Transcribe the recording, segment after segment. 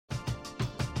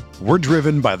We're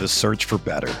driven by the search for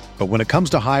better. But when it comes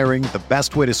to hiring, the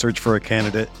best way to search for a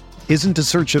candidate isn't to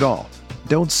search at all.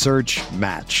 Don't search,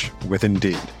 match with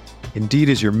Indeed. Indeed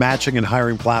is your matching and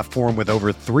hiring platform with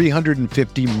over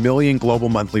 350 million global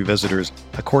monthly visitors,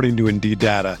 according to Indeed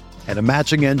data, and a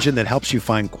matching engine that helps you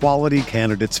find quality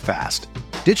candidates fast.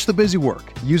 Ditch the busy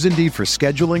work. Use Indeed for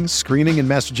scheduling, screening, and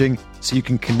messaging so you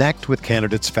can connect with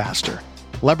candidates faster.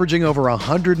 Leveraging over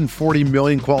 140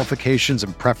 million qualifications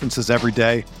and preferences every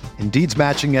day, Indeed's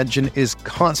matching engine is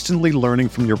constantly learning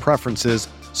from your preferences,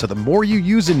 so the more you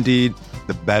use Indeed,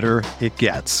 the better it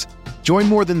gets. Join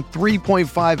more than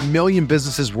 3.5 million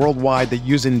businesses worldwide that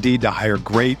use Indeed to hire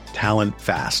great talent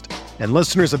fast. And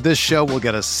listeners of this show will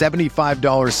get a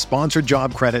 $75 sponsored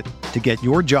job credit to get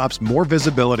your jobs more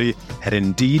visibility at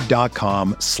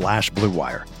Indeed.com/Blue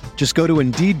Wire. Just go to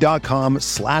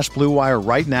Indeed.com/Blue Wire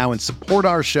right now and support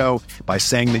our show by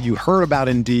saying that you heard about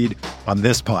Indeed on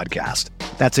this podcast.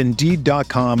 That's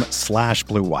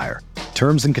Indeed.com/Blue Wire.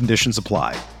 Terms and conditions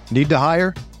apply. Need to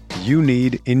hire? You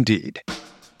need Indeed.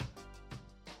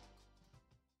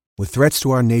 With threats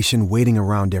to our nation waiting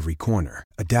around every corner,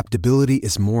 adaptability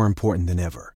is more important than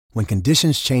ever. When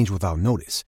conditions change without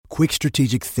notice, quick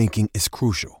strategic thinking is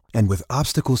crucial. And with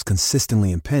obstacles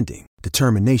consistently impending,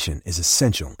 determination is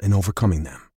essential in overcoming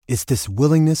them. It's this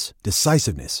willingness,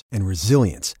 decisiveness, and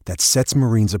resilience that sets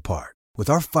Marines apart. With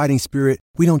our fighting spirit,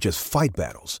 we don't just fight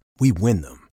battles, we win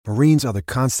them. Marines are the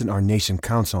constant our nation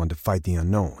counts on to fight the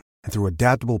unknown. And through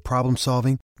adaptable problem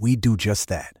solving, we do just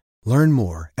that. Learn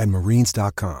more at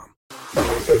Marines.com.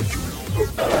 The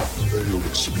Pat Mayo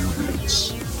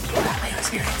Experience. Pat Mayo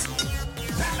Experience.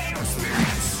 Pat Mayo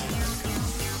Experience.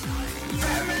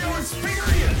 Pat Mayo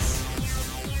Experience.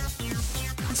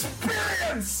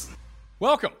 Experience.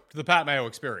 Welcome to the Pat Mayo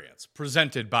Experience,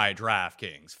 presented by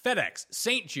DraftKings. FedEx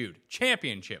St. Jude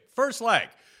Championship, first leg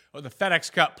of the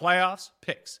FedEx Cup playoffs,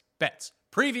 picks, bets,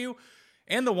 preview,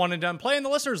 and the one and done play in the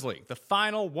Listeners League, the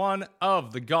final one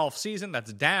of the golf season.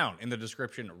 That's down in the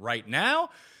description right now.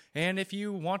 And if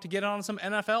you want to get on some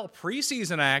NFL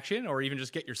preseason action or even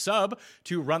just get your sub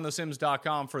to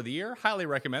runthesims.com for the year, highly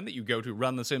recommend that you go to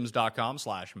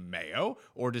runthesims.com/mayo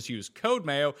or just use code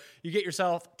mayo. You get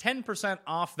yourself 10%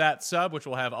 off that sub, which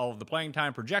will have all of the playing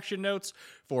time projection notes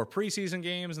for preseason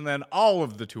games and then all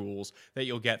of the tools that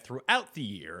you'll get throughout the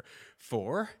year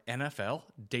for NFL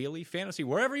daily fantasy,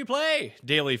 wherever you play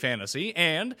daily fantasy.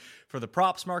 And for the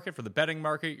props market, for the betting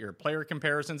market, your player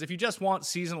comparisons, if you just want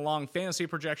season-long fantasy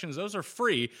projections, those are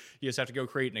free. You just have to go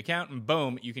create an account, and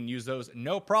boom, you can use those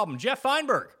no problem. Jeff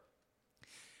Feinberg,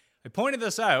 I pointed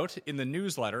this out in the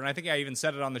newsletter, and I think I even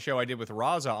said it on the show I did with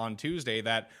Raza on Tuesday,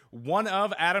 that one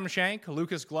of Adam Schenk,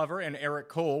 Lucas Glover, and Eric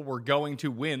Cole were going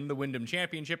to win the Wyndham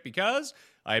Championship because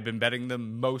I had been betting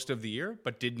them most of the year,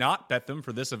 but did not bet them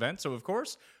for this event. So, of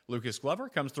course, Lucas Glover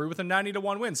comes through with a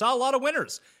 90-1 win. Saw a lot of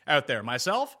winners out there.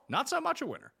 Myself, not so much a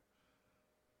winner.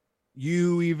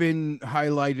 You even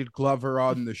highlighted Glover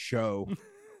on the show.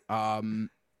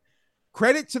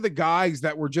 Credit to the guys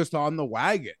that were just on the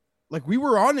wagon. Like, we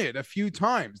were on it a few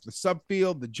times. The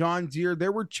Subfield, the John Deere,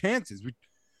 there were chances.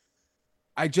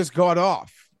 I just got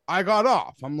off.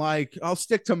 I'm like, I'll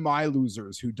stick to my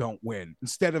losers who don't win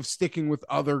instead of sticking with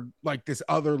this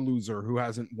other loser who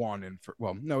hasn't won. He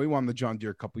won the John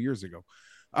Deere a couple years ago.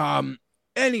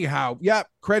 Anyhow, yeah,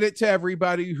 credit to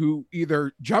everybody who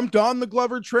either jumped on the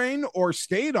Glover train or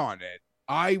stayed on it.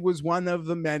 I was one of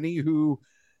the many who...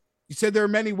 You said there are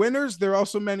many winners. There are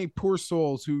also many poor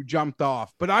souls who jumped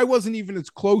off, but I wasn't even as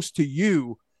close to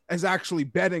you as actually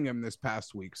betting him this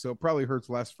past week. So it probably hurts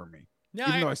less for me,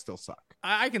 even though I still suck.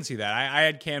 I can see that. I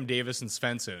had Cam Davis and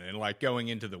Svensson, and like going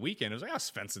into the weekend, I was like,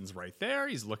 Svensson's right there.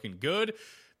 He's looking good.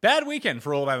 Bad weekend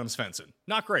for old Adam Svensson.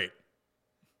 Not great.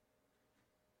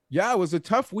 Yeah, it was a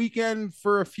tough weekend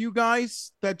for a few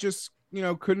guys that just,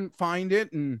 couldn't find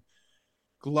it. And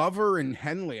Glover and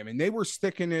Henley, I mean, they were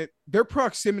sticking it. Their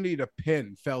proximity to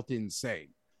pin felt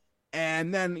insane.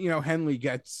 And then, Henley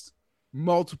gets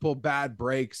multiple bad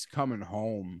breaks coming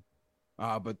home.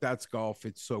 But that's golf.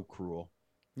 It's so cruel.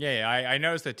 Yeah, I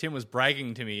noticed that Tim was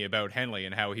bragging to me about Henley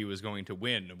and how he was going to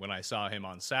win when I saw him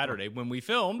on Saturday when we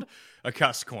filmed a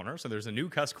Cuss Corner. So there's a new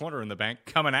Cuss Corner in the bank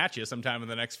coming at you sometime in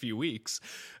the next few weeks.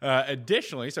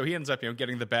 Additionally, so he ends up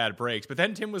getting the bad breaks. But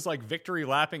then Tim was like victory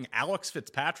lapping Alex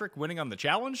Fitzpatrick winning on the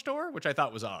Challenge Tour, which I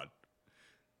thought was odd.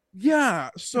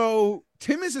 Yeah, so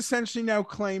Tim is essentially now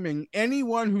claiming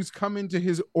anyone who's come into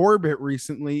his orbit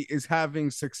recently is having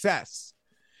success.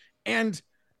 And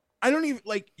I don't even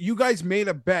you guys made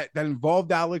a bet that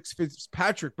involved Alex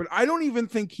Fitzpatrick, but I don't even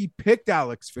think he picked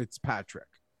Alex Fitzpatrick.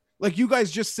 Like, you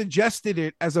guys just suggested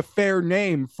it as a fair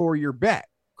name for your bet,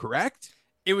 correct?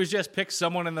 It was just pick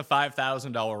someone in the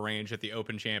 $5,000 range at the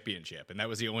Open Championship, and that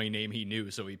was the only name he knew,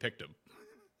 so he picked him.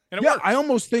 And it worked. I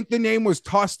almost think the name was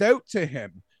tossed out to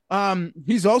him.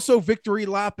 He's also victory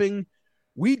lapping.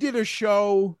 We did a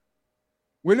show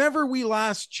whenever we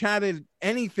last chatted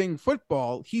anything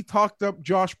football. He talked up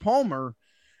Josh Palmer,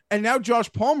 and now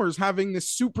Josh Palmer's having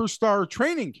this superstar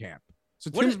training camp. So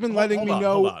Tim's been letting me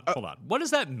know. Hold on. What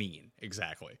does that mean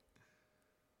exactly?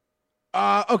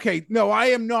 Okay, no, I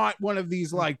am not one of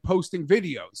these like posting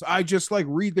videos. I just like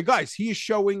read the guys. He is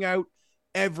showing out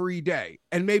every day,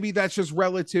 and maybe that's just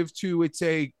relative to it's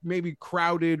a maybe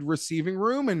crowded receiving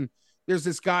room, and there's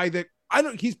this guy that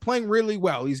he's playing really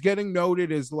well. He's getting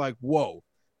noted as like, whoa,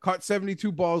 caught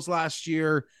 72 balls last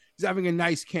year. He's having a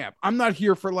nice camp. I'm not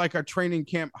here for like a training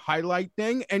camp highlight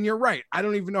thing, and you're right, I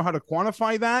don't even know how to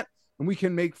quantify that, and we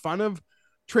can make fun of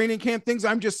training camp things.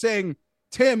 I'm just saying,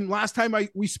 Tim, last time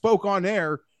we spoke on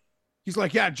air, he's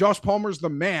like, yeah, Josh Palmer's the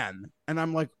man. And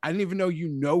I'm like, I didn't even know you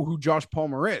know who Josh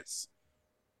Palmer is.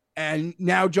 And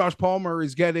now Josh Palmer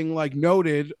is getting like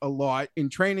noted a lot in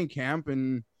training camp.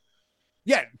 And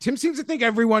yeah, Tim seems to think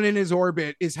everyone in his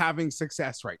orbit is having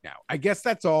success right now. I guess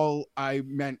that's all I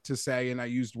meant to say. And I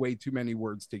used way too many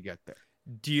words to get there.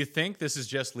 Do you think this is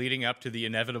just leading up to the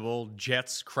inevitable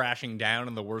Jets crashing down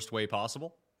in the worst way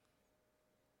possible?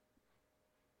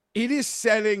 It is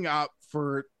setting up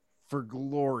for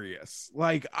glorious.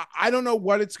 Like, I don't know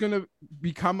what it's going to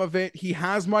become of it. He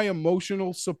has my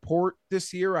emotional support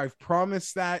this year. I've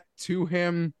promised that to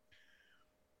him.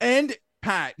 And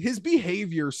Pat, his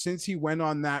behavior since he went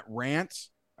on that rant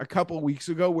a couple of weeks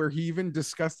ago where he even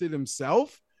discussed it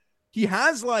himself, he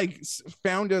has like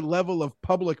found a level of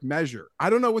public measure. I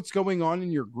don't know what's going on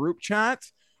in your group chat,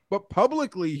 but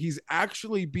publicly he's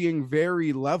actually being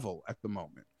very level at the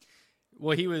moment.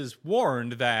 Well, he was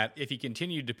warned that if he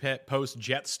continued to post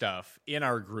Jet stuff in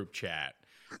our group chat,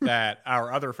 that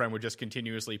our other friend would just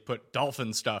continuously put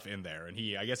Dolphin stuff in there. And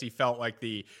I guess he felt like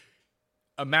the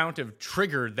amount of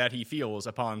triggered that he feels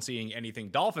upon seeing anything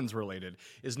Dolphins related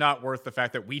is not worth the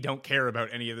fact that we don't care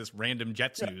about any of this random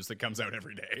Jets news that comes out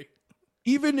every day.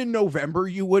 Even in November,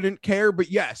 you wouldn't care. But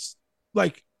yes,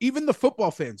 like even the football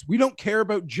fans, we don't care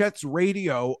about Jets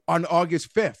radio on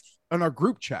August 5th on our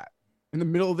group chat. In the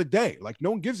middle of the day. Like,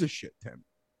 no one gives a shit, Tim.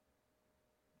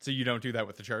 So you don't do that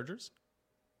with the Chargers?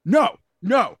 No.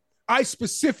 I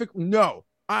specifically, no,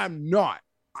 I'm not.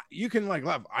 You can like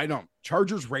love, I don't.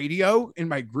 Chargers radio in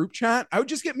my group chat, I would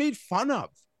just get made fun of.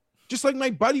 Just like my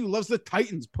buddy who loves the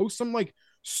Titans, post some like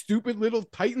stupid little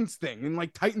Titans thing in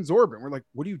like Titans orbit. We're like,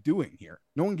 what are you doing here?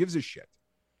 No one gives a shit.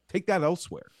 Take that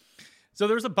elsewhere. So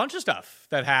there's a bunch of stuff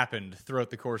that happened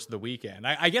throughout the course of the weekend.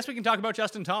 I guess we can talk about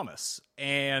Justin Thomas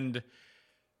and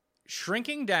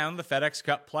shrinking down the FedEx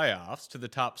Cup playoffs to the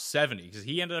top 70, because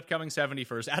he ended up coming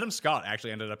 71st. Adam Scott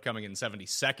actually ended up coming in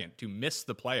 72nd to miss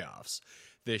the playoffs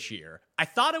this year. I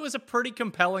thought it was a pretty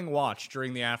compelling watch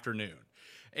during the afternoon.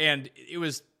 And it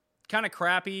was kind of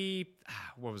crappy.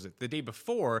 What was it? The day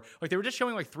before, like they were just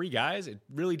showing like three guys. It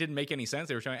really didn't make any sense.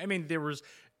 They were showing, there was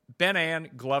Ben Ann,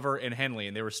 Glover, and Henley,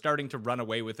 and they were starting to run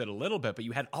away with it a little bit, but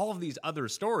you had all of these other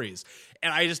stories,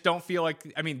 and I just don't feel like,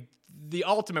 the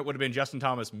ultimate would have been Justin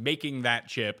Thomas making that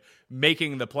chip,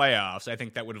 making the playoffs. I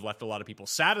think that would have left a lot of people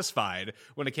satisfied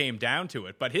when it came down to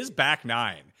it, but his back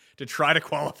nine to try to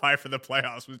qualify for the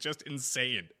playoffs was just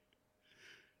insane.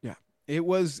 Yeah, it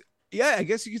was, I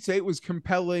guess you could say it was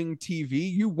compelling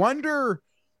TV. You wonder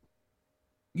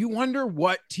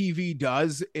what TV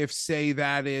does if, say,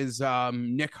 that is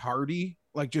Nick Hardy,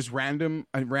 like just a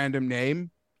random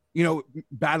name,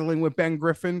 battling with Ben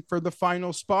Griffin for the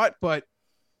final spot. But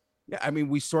yeah,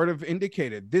 we sort of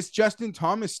indicated this Justin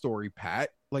Thomas story, Pat,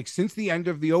 like since the end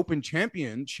of the Open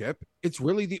Championship, it's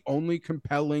really the only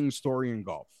compelling story in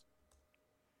golf.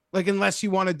 Like, unless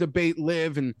you want to debate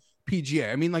Live and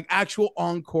PGA, like actual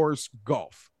on-course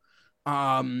golf.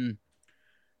 And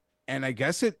I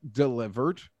guess it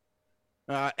delivered.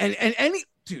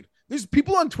 Dude, there's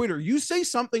people on Twitter. You say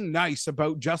something nice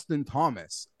about Justin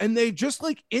Thomas, and they just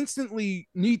like instantly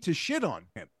need to shit on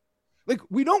him. Like,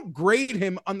 we don't grade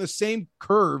him on the same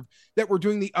curve that we're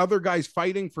doing the other guys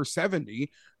fighting for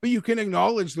 70, but you can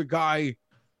acknowledge the guy,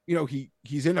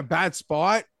 he's in a bad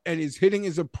spot and he's hitting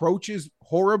his approaches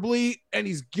horribly and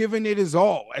he's giving it his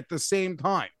all at the same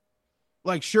time.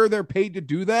 Like, sure, they're paid to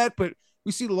do that, but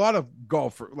we see a lot of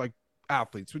golfers, like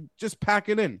athletes, would just pack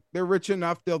it in. They're rich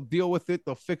enough. They'll deal with it.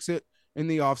 They'll fix it in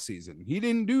the off season. He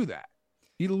didn't do that.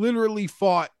 He literally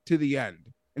fought to the end.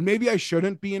 And maybe I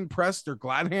shouldn't be impressed or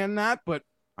glad hand that, but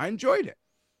I enjoyed it.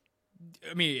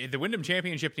 I mean, the Wyndham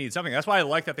Championship needs something. That's why I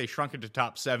like that they shrunk it to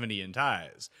top 70 in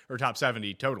ties, or top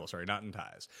 70 total. Sorry, not in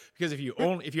ties. Because if you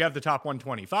have the top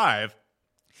 125,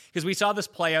 because we saw this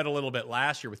play out a little bit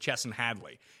last year with Chesson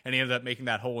Hadley, and he ended up making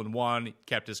that hole in one,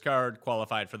 kept his card,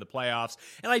 qualified for the playoffs.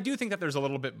 And I do think that there's a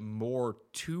little bit more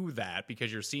to that,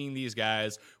 because you're seeing these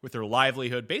guys with their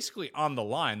livelihood basically on the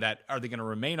line. That are they going to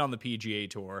remain on the PGA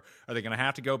Tour? Are they going to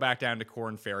have to go back down to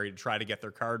Korn Ferry to try to get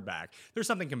their card back? There's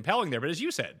something compelling there. But as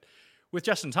you said, with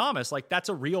Justin Thomas, like, that's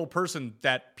a real person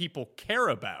that people care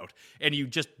about, and you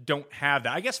just don't have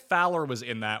that. I guess Fowler was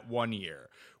in that one year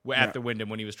at the Wyndham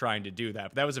when he was trying to do that.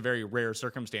 But that was a very rare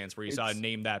circumstance where you saw a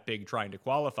name that big trying to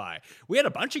qualify. We had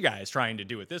a bunch of guys trying to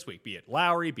do it this week, be it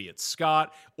Lowry, be it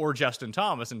Scott, or Justin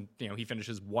Thomas, and he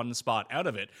finishes one spot out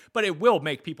of it. But it will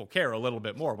make people care a little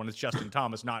bit more when it's Justin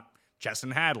Thomas, not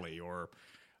Chesson Hadley, or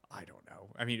I don't know.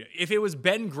 I mean, if it was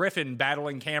Ben Griffin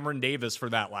battling Cameron Davis for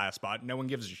that last spot, no one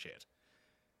gives a shit.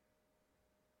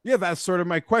 Yeah, that's sort of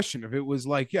my question. If it was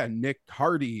like, Nick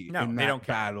Hardy in that care.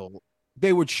 battle,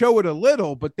 they would show it a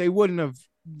little, but they wouldn't have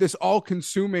this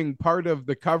all-consuming part of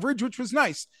the coverage, which was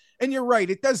nice. And you're right,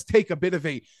 it does take a bit of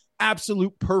a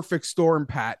absolute perfect storm,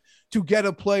 Pat, to get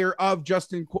a player of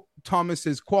Justin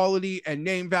Thomas's quality and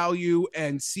name value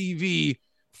and CV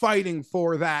fighting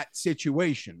for that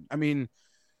situation. I mean,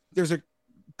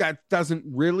 that doesn't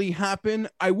really happen.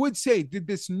 I would say, did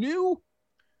this new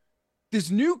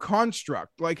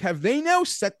construct, like, have they now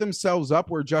set themselves up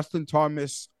where Justin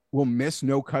Thomas will miss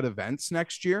no-cut events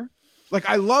next year? Like,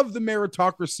 I love the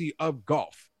meritocracy of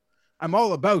golf. I'm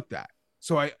all about that.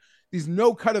 So these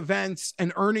no-cut events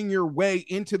and earning your way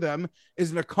into them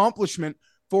is an accomplishment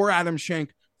for Adam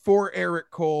Schenk, for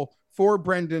Eric Cole, for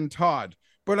Brendan Todd.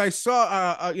 But I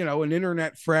saw, an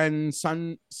internet friend,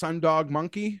 Sundog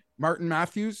Monkey, Martin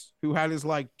Matthews, who had his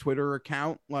Twitter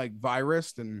account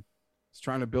virused and is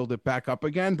trying to build it back up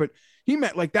again. But he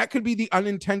meant that could be the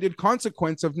unintended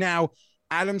consequence of now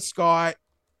Adam Scott,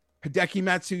 Hideki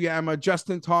Matsuyama,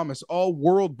 Justin Thomas, all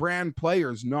world brand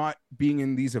players not being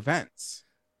in these events.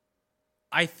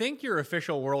 I think your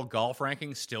official world golf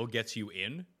ranking still gets you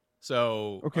in.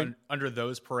 So under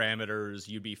those parameters,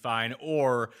 you'd be fine.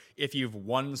 Or if you've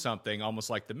won something,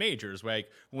 almost like the majors, when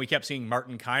we kept seeing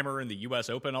Martin Keimer in the U.S.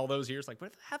 Open all those years,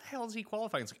 how the hell is he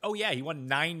qualifying? It's he won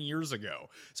 9 years ago.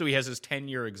 So he has his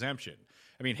 10-year exemption.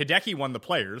 I mean, Hideki won the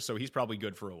Players, so he's probably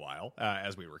good for a while,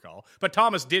 as we recall. But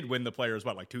Thomas did win the Players,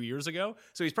 2 years ago?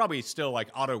 So he's probably still,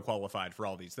 auto-qualified for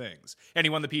all these things. And he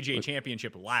won the PGA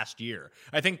Championship last year.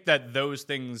 I think that those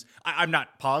things, I'm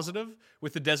not positive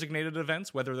with the designated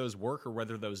events, whether those work or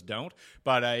whether those don't.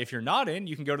 But if you're not in,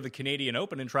 you can go to the Canadian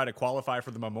Open and try to qualify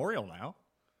for the Memorial now.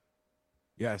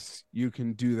 Yes, you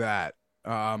can do that.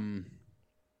 Could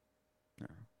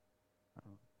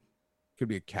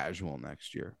be a casual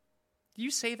next year. You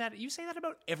say that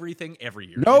about everything every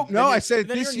year. No, I said it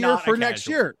this year for next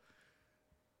year.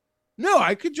 No,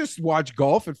 I could just watch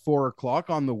golf at 4:00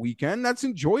 on the weekend. That's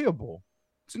enjoyable.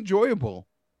 It's enjoyable.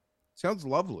 Sounds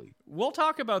lovely. We'll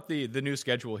talk about the new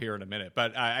schedule here in a minute,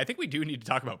 but I think we do need to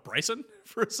talk about Bryson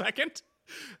for a second.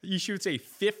 He shoots a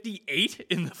 58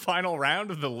 in the final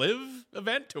round of the LIV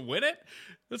event to win it.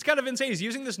 That's kind of insane. He's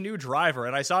using this new driver,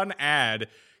 and I saw an ad.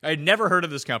 I had never heard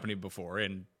of this company before,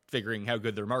 and figuring how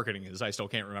good their marketing is, I still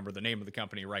can't remember the name of the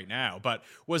company right now. But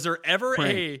was there ever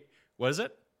what is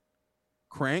it?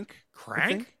 Crank? I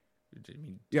mean,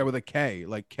 yeah, with a K,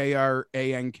 like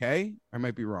Krank. I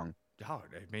might be wrong. Oh,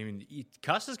 I mean,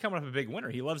 Cuss is coming up a big winner.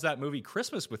 He loves that movie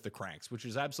Christmas with the Cranks, which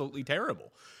is absolutely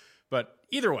terrible. But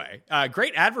either way,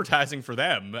 great advertising for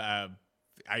them.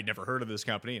 I'd never heard of this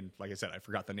company, and like I said, I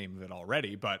forgot the name of it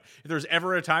already. But if there's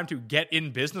ever a time to get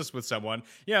in business with someone,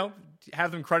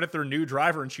 have them credit their new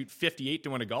driver and shoot 58 to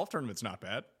win a golf tournament, it's not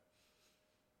bad.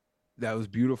 That was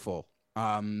beautiful.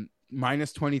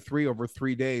 Minus 23 over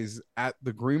 3 days at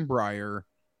the Greenbrier.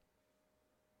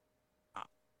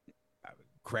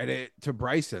 Credit to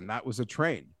Bryson. That was a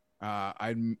train.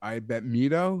 I bet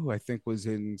Mito, who I think was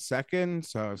in second,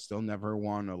 so I've still never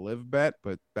won a LIV bet,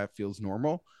 but that feels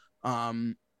normal. I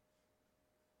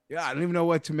don't even know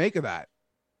what to make of that.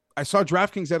 I saw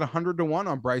DraftKings at 100-1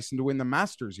 on Bryson to win the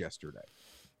Masters yesterday.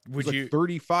 Would you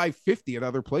 35-50 at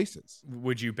other places?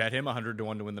 Would you bet him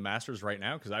 100-1 to win the Masters right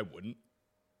now? Because I wouldn't.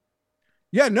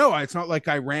 Yeah, no, it's not like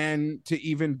I ran to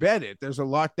even bet it. There's a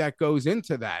lot that goes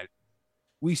into that.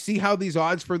 We see how these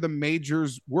odds for the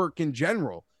majors work in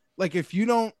general. Like if you're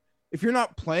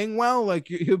not playing well,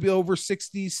 he'll be over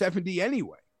 60, 70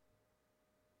 anyway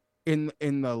in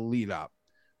the lead up.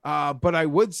 But I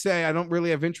would say I don't really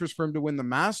have interest for him to win the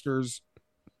Masters.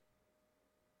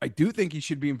 I do think he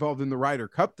should be involved in the Ryder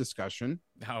Cup discussion.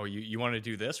 Oh, you want to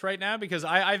do this right now? Because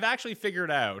I've actually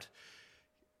figured out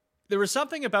there was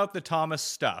something about the Thomas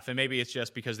stuff, and maybe it's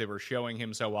just because they were showing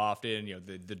him so often,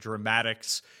 the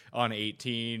dramatics on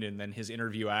 18, and then his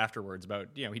interview afterwards about,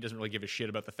 he doesn't really give a shit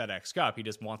about the FedEx Cup. He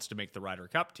just wants to make the Ryder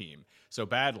Cup team so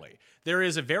badly. There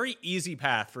is a very easy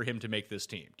path for him to make this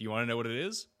team. Do you want to know what it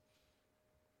is?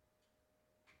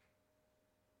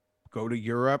 Go to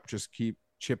Europe, just keep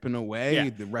chipping away. Yeah.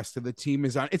 The rest of the team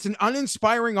is on. It's an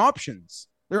uninspiring options.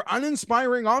 They're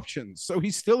uninspiring options. So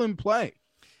he's still in play.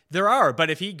 There are, but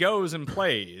if he goes and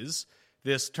plays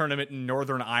this tournament in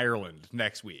Northern Ireland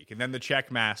next week, and then the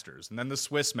Czech Masters, and then the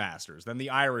Swiss Masters, then the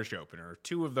Irish Open, or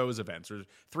 2 of those events, or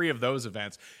 3 of those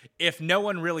events, if no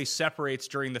one really separates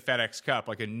during the FedEx Cup,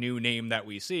 like a new name that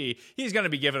we see, he's going to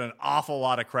be given an awful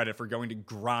lot of credit for going to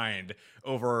grind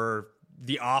over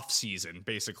the off season,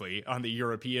 basically, on the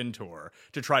European tour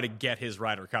to try to get his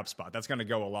Ryder Cup spot. That's going to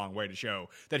go a long way to show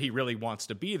that he really wants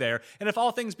to be there. And if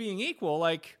all things being equal,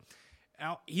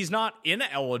 he's not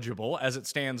ineligible as it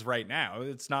stands right now.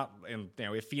 It's not,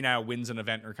 if Finau wins an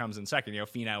event or comes in second,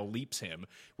 Finau leaps him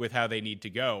with how they need to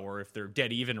go, or if they're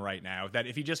dead even right now, that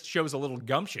if he just shows a little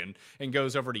gumption and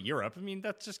goes over to Europe,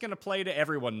 that's just going to play to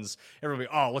everybody,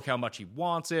 oh, look how much he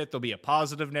wants it. There'll be a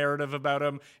positive narrative about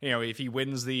him. If he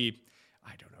wins the,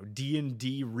 I don't know,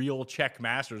 D&D real Czech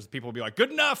Masters, people will be like,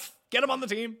 good enough, get him on the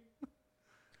team.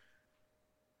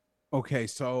 Okay,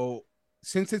 so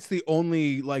since it's the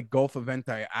only golf event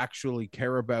I actually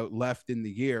care about left in the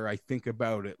year, I think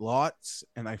about it lots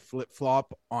and I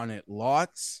flip-flop on it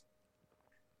lots.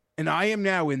 And I am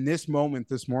now in this moment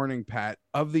this morning, Pat,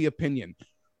 of the opinion.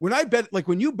 When I bet,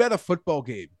 when you bet a football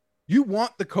game, you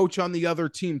want the coach on the other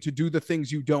team to do the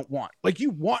things you don't want.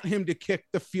 You want him to kick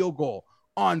the field goal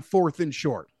on 4th and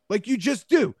short. You just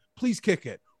do. Please kick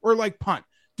it. Or punt.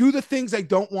 Do the things I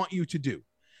don't want you to do.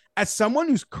 As someone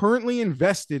who's currently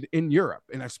invested in Europe,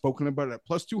 and I've spoken about it at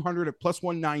plus 200, at plus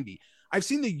 190, I've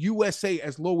seen the USA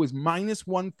as low as minus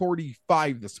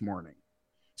 145 this morning.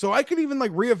 So I could even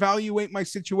reevaluate my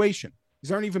situation.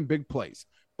 These aren't even big plays.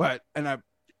 But,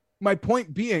 my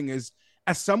point being is,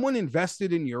 as someone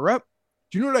invested in Europe,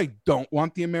 do you know what I don't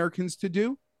want the Americans to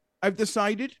do? I've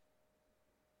decided.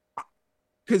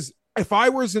 Because if I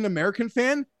was an American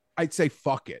fan, I'd say,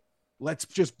 fuck it. Let's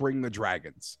just bring the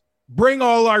Dragons. Bring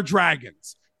all our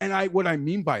Dragons. And what I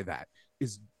mean by that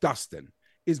is Dustin,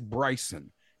 is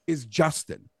Bryson, is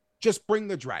Justin. Just bring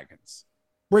the Dragons.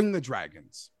 Bring the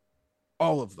Dragons.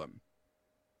 All of them.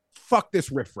 Fuck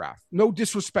this riffraff. No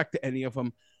disrespect to any of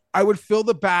them. I would fill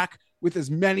the back with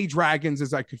as many Dragons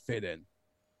as I could fit in.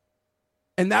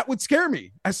 And that would scare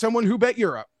me as someone who bet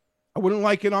Europe. I wouldn't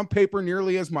like it on paper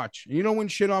nearly as much. And you don't win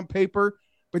shit on paper,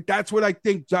 but that's what I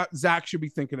think Zach should be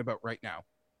thinking about right now.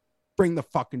 Bring the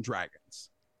fucking Dragons.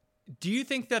 Do you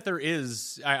think that there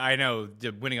is, I know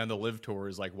winning on the Live Tour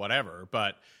is whatever,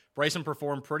 but Bryson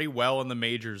performed pretty well in the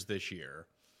majors this year.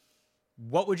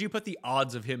 What would you put the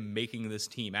odds of him making this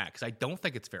team at? Because I don't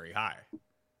think it's very high.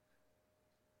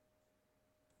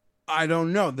 I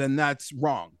don't know. Then that's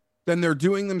wrong. Then they're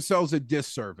doing themselves a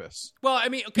disservice. Well,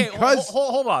 okay, because...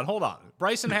 hold on.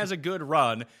 Bryson has a good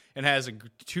run and has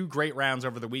 2 great rounds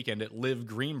over the weekend at Live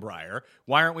Greenbrier.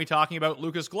 Why aren't we talking about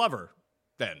Lucas Glover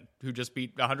then, who just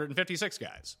beat 156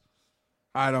 guys?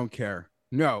 I don't care.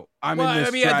 No,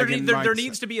 there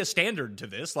needs to be a standard to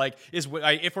this. If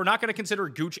we're not going to consider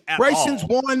Gooch at Bryson's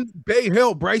all. won Bay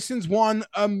Hill. Bryson's won.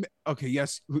 Okay,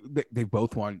 yes, they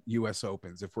both won U.S.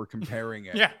 Opens. If we're comparing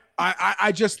it, yeah.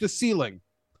 I just the ceiling.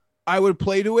 I would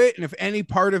play to it, and if any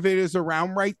part of it is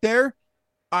around right there,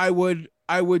 I would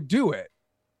do it.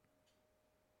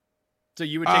 So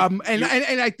you would take, and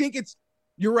I think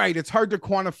you're right. It's hard to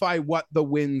quantify what the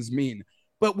wins mean,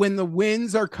 but when the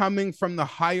wins are coming from the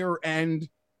higher end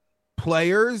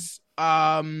players,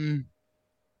 I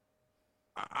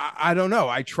don't know.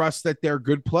 I trust that they're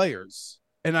good players,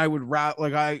 and I would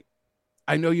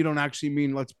I know you don't actually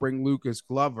mean let's bring Lucas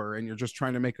Glover, and you're just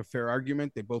trying to make a fair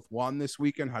argument. They both won this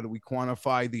weekend. How do we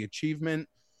quantify the achievement?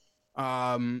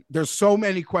 There's so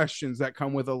many questions that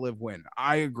come with a Live win.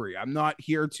 I agree. I'm not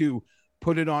here to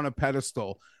put it on a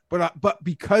pedestal, but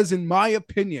because in my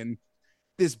opinion,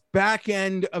 this back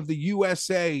end of the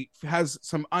USA has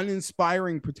some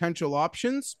uninspiring potential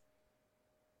options,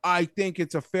 I think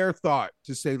it's a fair thought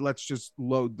to say, let's just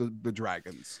load the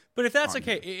Dragons. But if that's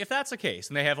the case,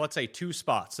 and they have, let's say, 2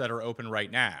 spots that are open right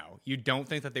now, you don't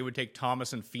think that they would take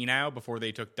Thomas and Finau before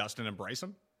they took Dustin and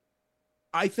Bryson?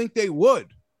 I think they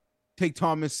would take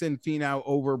Thomas and Finau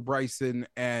over Bryson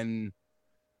and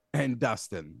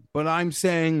Dustin. But I'm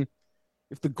saying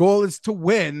if the goal is to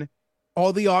win,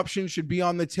 all the options should be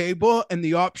on the table, and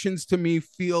the options to me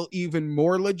feel even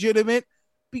more legitimate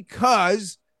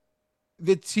because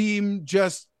the team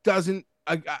just doesn't,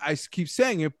 I keep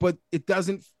saying it, but it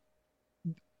doesn't,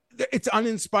 it's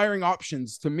uninspiring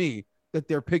options to me that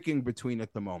they're picking between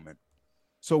at the moment.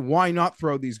 So why not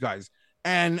throw these guys?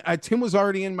 And Tim was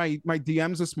already in my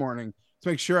DMs this morning to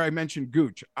make sure I mentioned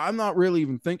Gooch. I'm not really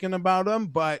even thinking about him,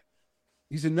 but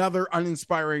he's another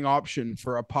uninspiring option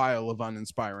for a pile of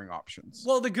uninspiring options.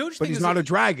 Well, the Gooch but thing he's not a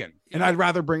dragon, and I'd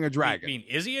rather bring a dragon. I mean,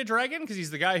 is he a dragon? Because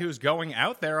he's the guy who's going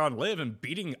out there on live and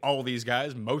beating all these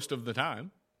guys most of the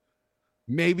time.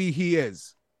 Maybe he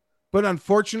is. But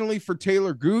unfortunately for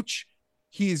Taylor Gooch,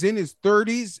 he's in his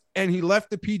 30s, and he left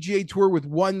the PGA Tour with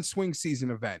one swing season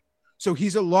event. So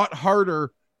he's a lot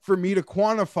harder for me to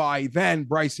quantify than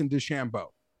Bryson DeChambeau.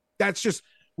 That's just,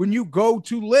 when you go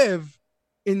to live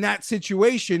in that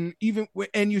situation, even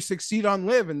and you succeed on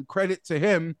live, and credit to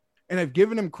him, and I've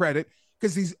given him credit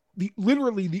because he's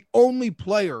literally the only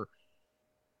player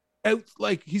out,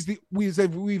 like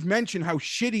we've mentioned how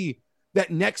shitty that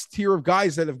next tier of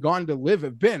guys that have gone to live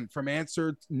have been, from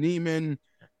Answer, Neiman,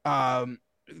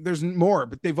 there's more,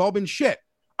 but they've all been shit.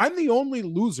 I'm the only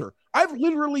loser. I've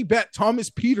literally bet Thomas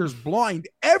Peters blind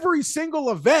every single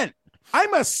event.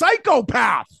 I'm a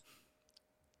psychopath.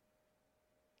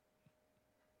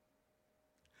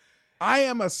 I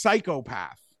am a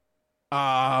psychopath.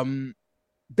 That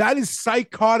is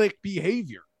psychotic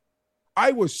behavior.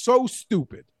 I was so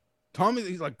stupid. Thomas,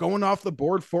 he's like going off the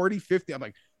board 40, 50. I'm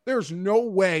like, there's no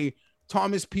way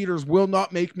Thomas Peters will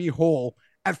not make me whole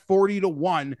at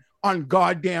 40-1 on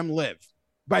goddamn live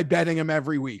by betting him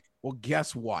every week. Well,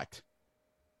 guess what?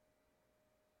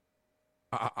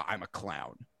 I'm a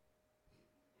clown.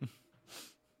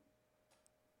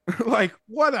 Like,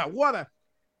 what a,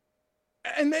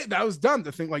 and that was dumb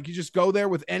to think like you just go there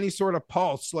with any sort of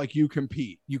pulse, like you could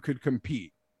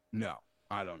compete. No,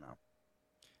 I don't know.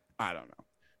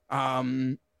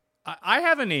 I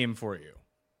have a name for you,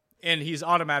 and he's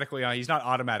not automatically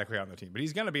on the team, but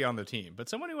he's going to be on the team. But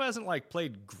someone who hasn't like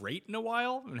played great in a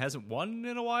while and hasn't won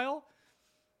in a while.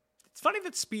 It's funny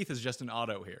that Spieth is just an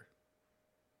auto here.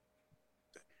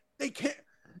 They can't.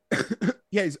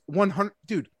 Yeah, he's 100,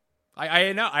 dude.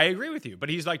 I know, I agree with you, but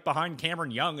he's like behind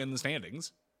Cameron Young in the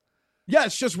standings. Yeah,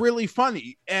 it's just really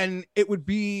funny, and it would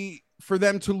be for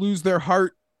them to lose their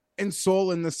heart and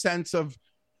soul in the sense of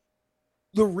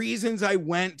the reasons I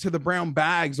went to the brown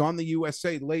bags on the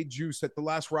USA late juice at the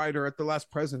last Ryder, at the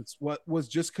last Presence, what was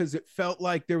just because it felt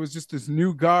like there was just this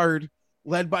new guard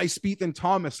led by Spieth and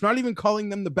Thomas, not even calling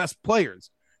them the best players,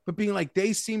 but being like,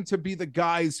 they seem to be the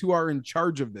guys who are in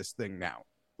charge of this thing now.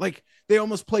 Like they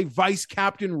almost play vice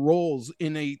captain roles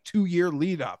in a 2-year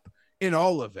lead up in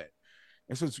all of it.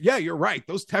 And so yeah, you're right.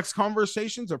 Those text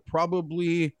conversations are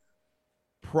probably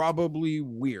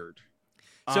weird.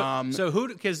 So who,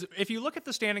 because if you look at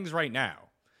the standings right now,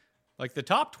 like the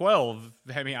top 12,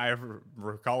 I mean, I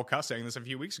recall Cuss saying this a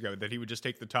few weeks ago that he would just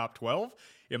take the top 12.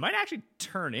 It might actually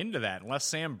turn into that unless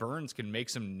Sam Burns can make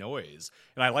some noise.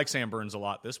 And I like Sam Burns a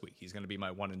lot this week. He's going to be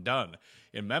my one and done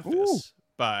in Memphis. Ooh,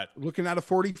 but looking at a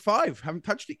 45, haven't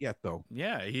touched it yet though.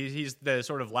 Yeah, he's the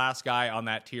sort of last guy on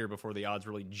that tier before the odds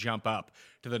really jump up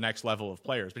to the next level of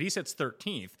players. But he sits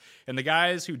 13th. And the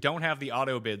guys who don't have the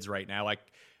auto bids right now, like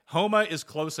Homa is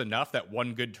close enough that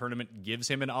one good tournament gives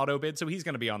him an auto bid, so he's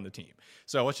going to be on the team.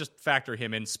 So let's just factor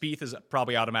him in. Spieth is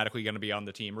probably automatically going to be on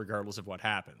the team regardless of what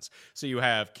happens. So you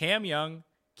have Cam Young,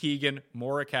 Keegan,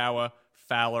 Morikawa,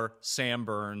 Fowler, Sam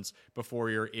Burns before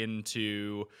you're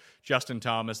into Justin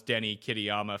Thomas, Denny,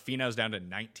 Kitayama. Finau's down to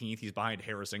 19th. He's behind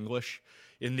Harris English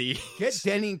in the... Get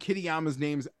Denny and Kitayama's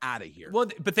names out of here. Well,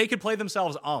 but they could play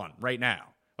themselves on right now.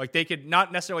 Like, they could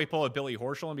not necessarily pull a Billy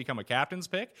Horschel and become a captain's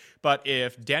pick, but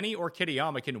if Denny or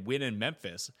Kitayama can win in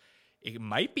Memphis, it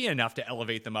might be enough to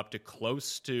elevate them up to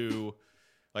close to,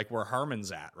 like, where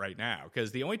Harmon's at right now.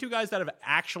 Because the only two guys that have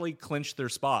actually clinched their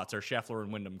spots are Scheffler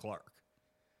and Wyndham Clark.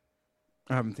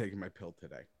 I haven't taken my pill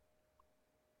today.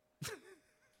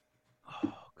 Oh,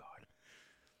 God.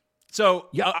 So,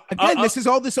 yeah, again, this is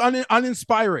all this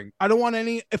uninspiring. I don't want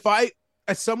any,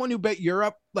 as someone who bet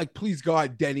Europe, like, please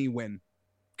God, Denny win.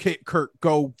 Kurt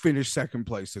go finish second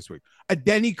place this week. A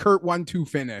Denny Kurt 1-2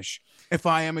 finish, if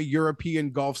I am a European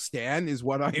golf stan, is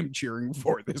what I am cheering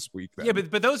for this week. Then. Yeah,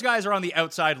 but those guys are on the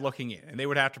outside looking in, and they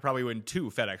would have to probably win 2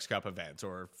 FedEx Cup events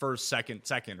or first, second,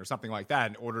 or something like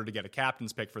that in order to get a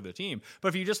captain's pick for the team. But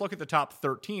if you just look at the top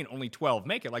 13, only 12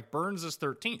 make it. Like Burns is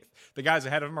 13th. The guys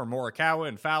ahead of him are Morikawa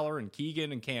and Fowler and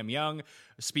Keegan and Cam Young,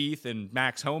 Spieth and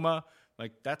Max Homa.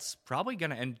 like that's probably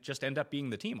going to just end up being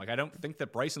the team. Like, I don't think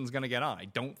that Bryson's going to get on. I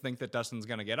don't think that Dustin's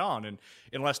going to get on. And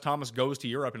unless Thomas goes to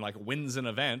Europe and like wins an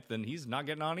event, then he's not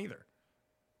getting on either.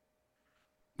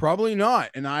 Probably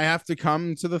not. And I have to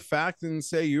come to the fact and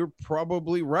say you're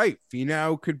probably right.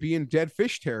 Finau could be in dead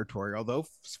fish territory, although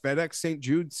FedEx St.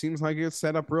 Jude seems like it's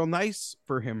set up real nice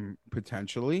for him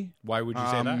potentially. Why would you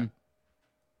say that?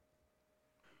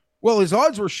 Well, his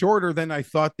odds were shorter than I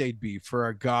thought they'd be for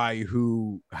a guy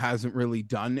who hasn't really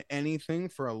done anything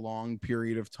for a long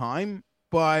period of time.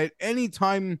 But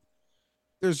anytime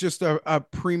there's just a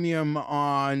premium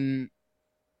on,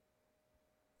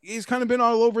 he's kind of been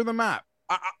all over the map.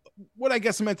 What I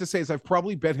guess I meant to say is I've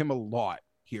probably bet him a lot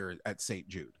here at St.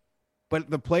 Jude. But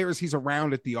the players he's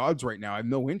around at the odds right now, I have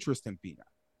no interest in Finau.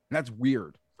 And that's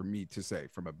weird for me to say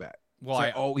from a bet.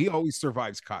 Well, he always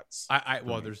survives cuts.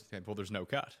 There's no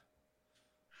cut.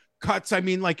 Cuts, I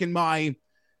mean, like in my,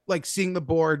 like seeing the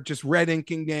board, just red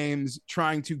inking games,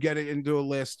 trying to get it into a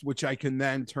list, which I can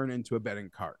then turn into a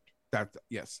betting card.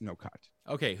 Yes, no cut.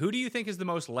 Okay, who do you think is the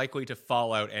most likely to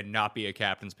fall out and not be a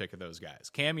captain's pick of those guys?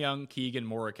 Cam Young, Keegan,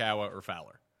 Morikawa, or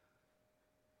Fowler?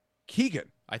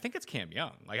 Keegan. I think it's Cam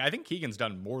Young. Like, I think Keegan's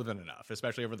done more than enough,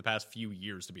 especially over the past few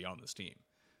years to be on this team.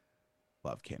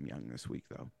 Love Cam Young this week,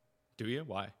 though. Do you?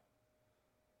 Why?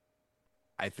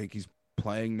 I think he's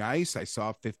playing nice. I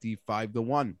saw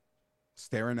 55-1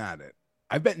 staring at it.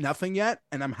 I bet nothing yet,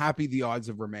 and I'm happy the odds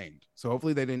have remained. So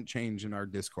hopefully they didn't change in our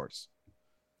discourse.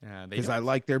 Because I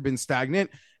like they've been stagnant,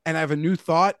 and I have a new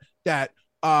thought that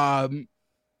I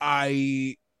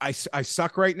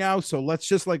suck right now, so let's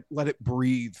just like let it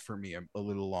breathe for me a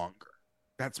little longer.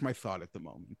 That's my thought at the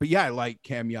moment. But yeah, I like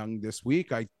Cam Young this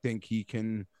week. I think he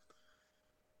can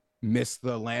miss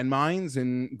the landmines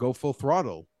and go full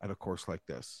throttle at a course like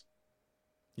this.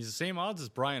 He's the same odds as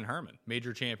Brian Harman,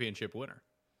 major championship winner.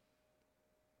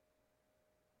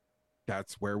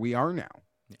 That's where we are now.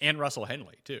 And Russell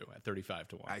Henley, too, at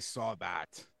 35-1. I saw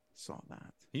that.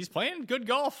 He's playing good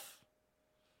golf.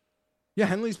 Yeah,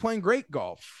 Henley's playing great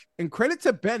golf. And credit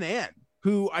to Ben Ann,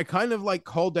 who I kind of like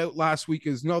called out last week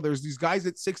as, no, there's these guys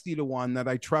at 60-1 that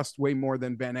I trust way more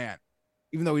than Ben Ann,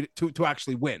 even though to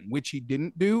actually win, which he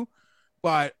didn't do.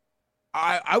 But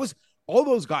I was, all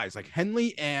those guys, like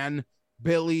Henley, Ann,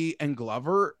 Billy, and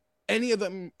Glover, any of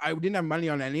them, I didn't have money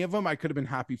on any of them. I could have been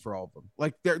happy for all of them.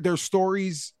 Like their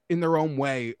stories in their own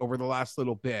way over the last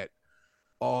little bit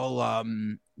all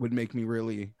would make me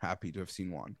really happy to have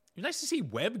seen one. It's nice to see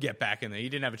Webb get back in there. He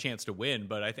didn't have a chance to win,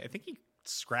 but I think he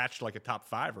scratched like a top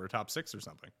 5 or a top 6 or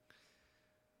something.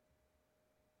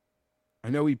 I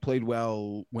know he played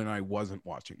well when I wasn't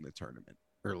watching the tournament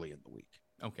early in the week.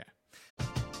 Okay.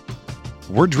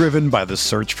 We're driven by the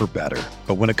search for better.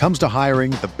 But when it comes to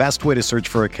hiring, the best way to search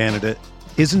for a candidate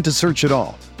isn't to search at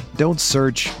all. Don't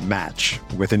search, match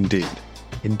with Indeed.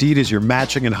 Indeed is your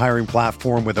matching and hiring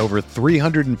platform with over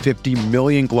 350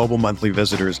 million global monthly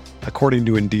visitors, according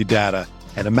to Indeed data,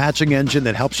 and a matching engine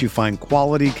that helps you find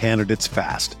quality candidates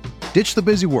fast. Ditch the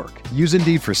busy work. Use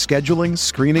Indeed for scheduling,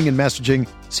 screening, and messaging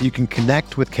so you can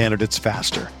connect with candidates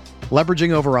faster. Leveraging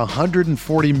over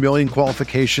 140 million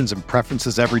qualifications and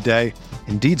preferences every day,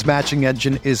 Indeed's matching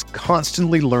engine is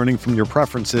constantly learning from your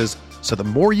preferences, so the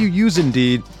more you use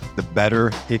Indeed, the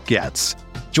better it gets.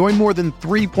 Join more than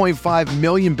 3.5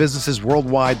 million businesses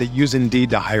worldwide that use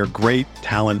Indeed to hire great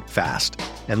talent fast.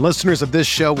 And listeners of this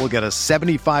show will get a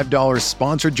 $75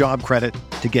 sponsored job credit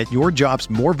to get your jobs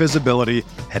more visibility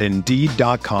at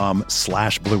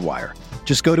Indeed.com/Blue Wire.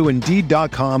 Just go to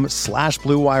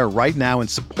Indeed.com/Blue Wire right now and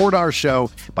support our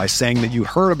show by saying that you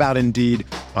heard about Indeed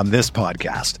on this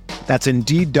podcast. That's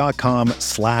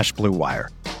Indeed.com/Blue Wire.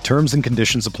 Terms and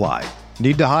conditions apply.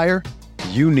 Need to hire?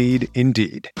 You need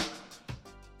Indeed.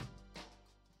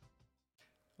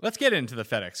 Let's get into the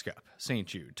FedEx Cup. St.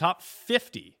 Jude, top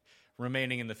 50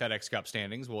 remaining in the FedEx Cup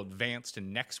standings will advance to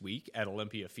next week at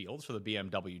Olympia Fields for the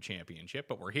BMW Championship.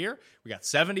 But we're here. We got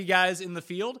 70 guys in the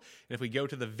field. And if we go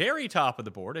to the very top of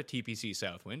the board at TPC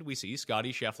Southwind, we see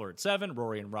Scotty Scheffler at 7,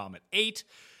 Rory and Rahm at 8,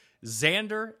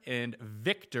 Xander and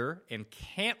Victor and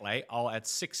Cantlay all at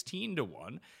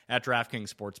 16-1 at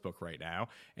DraftKings Sportsbook right now.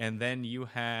 And then you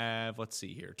have, let's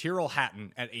see here, Tyrrell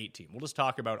Hatton at 18. We'll just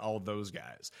talk about all of those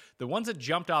guys. The ones that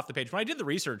jumped off the page, when I did the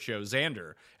research show,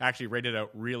 Xander actually rated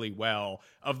out really well.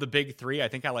 Of the big three, I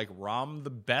think I like Rahm the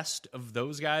best of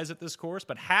those guys at this course,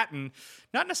 but Hatton,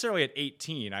 not necessarily at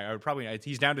 18. I would probably,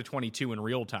 he's down to 22 in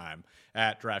real time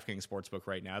at DraftKings Sportsbook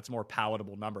right now. It's a more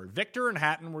palatable number. Victor and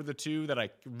Hatton were the two that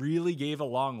I really gave a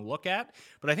long look at,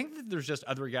 but I think that there's just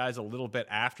other guys a little bit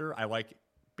after I like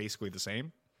basically the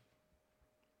same.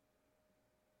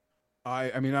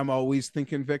 I mean, I'm always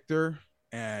thinking Victor,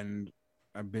 and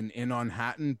I've been in on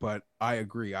Hatton, but I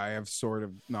agree. I have sort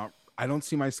of not. I don't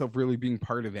see myself really being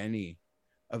part of any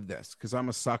of this because I'm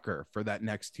a sucker for that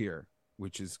next tier,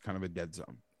 which is kind of a dead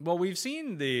zone. Well, we've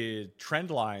seen the trend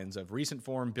lines of recent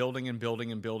form building and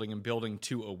building and building and building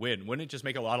to a win. Wouldn't it just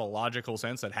make a lot of logical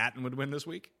sense that Hatton would win this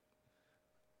week?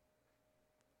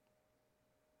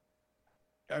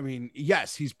 I mean,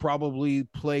 yes, he's probably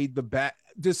played the best,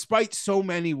 despite so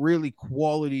many really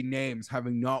quality names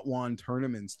having not won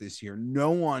tournaments this year.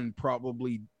 No one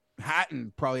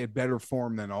Hatton probably had better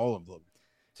form than all of them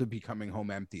to be coming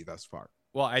home empty thus far.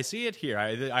 Well, I see it here.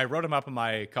 I wrote him up in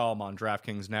my column on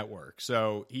DraftKings Network.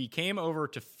 So he came over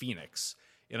to Phoenix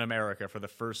in America for the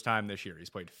first time this year. He's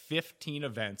played 15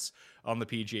 events on the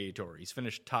PGA Tour. He's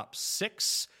finished top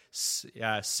 6,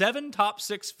 7 top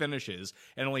 6 finishes,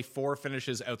 and only 4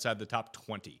 finishes outside the top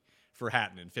 20 for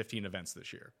Hatton in 15 events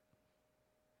this year.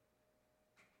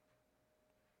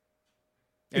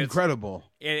 And incredible.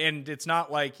 And it's not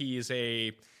like he's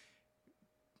a...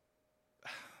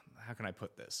 How can I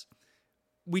put this?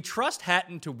 We trust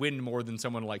Hatton to win more than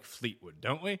someone like Fleetwood,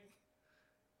 don't we?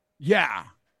 Yeah.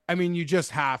 I mean, you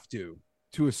just have to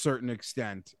a certain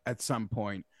extent at some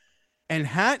point. And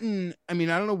Hatton, I mean,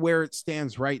 I don't know where it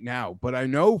stands right now, but I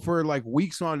know for like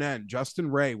weeks on end, Justin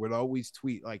Ray would always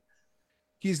tweet like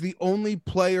he's the only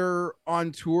player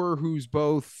on tour who's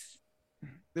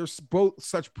there's both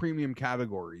such premium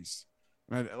categories.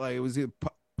 Right? Like it was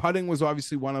putting was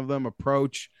obviously one of them,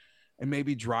 approach and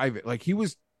maybe drive it. Like he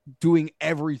was doing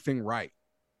everything right.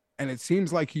 And it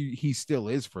seems like he still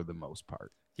is for the most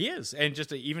part. He is. And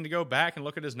just even to go back and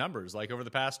look at his numbers, like over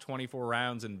the past 24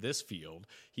 rounds in this field,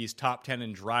 he's top 10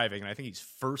 in driving, and I think he's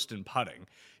first in putting.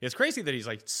 It's crazy that he's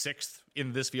like 6th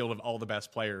in this field of all the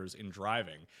best players in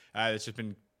driving. It's just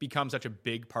become such a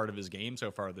big part of his game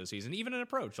so far this season, even in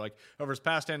approach. Like over his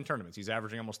past 10 tournaments, he's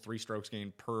averaging almost 3 strokes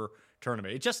gained per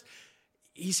tournament.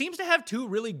 He seems to have 2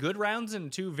 really good rounds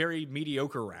and 2 very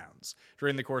mediocre rounds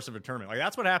during the course of a tournament. Like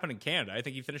that's what happened in Canada. I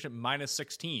think he finished at minus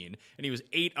 16, and he was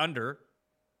 8 under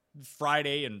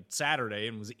Friday and Saturday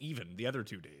and was even the other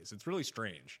 2 days. It's really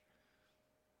strange.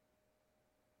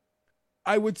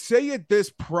 I would say at this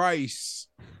price,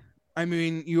 I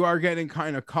mean, you are getting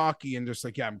kind of cocky and just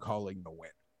like, yeah, I'm calling the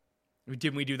win.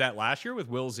 Didn't we do that last year with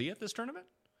Will Z at this tournament?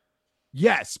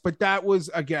 Yes, but that was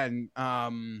again,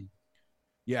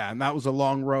 yeah, and that was a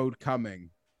long road coming.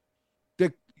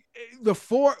 The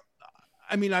 4,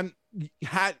 I mean,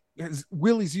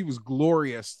 Willie Z was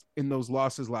glorious in those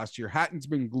losses last year. Hatton's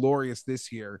been glorious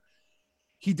this year.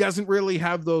 He doesn't really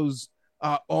have those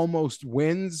almost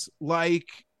wins like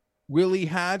Willie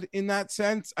had in that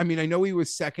sense. I mean, I know he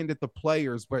was second at the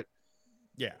Players, but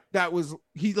yeah, it was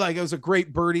a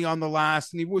great birdie on the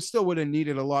last, and he would have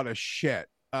needed a lot of shit.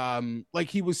 Like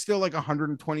he was still like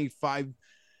 125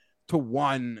 to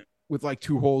 1 with like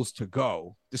 2 holes to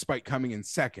go, despite coming in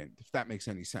second, if that makes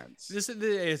any sense. This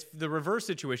is the reverse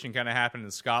situation kind of happened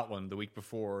in Scotland the week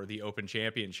before the Open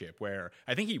Championship, where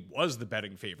I think he was the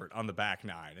betting favorite on the back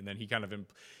 9, and then he kind of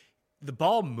the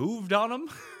ball moved on him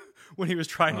when he was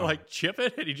trying to like chip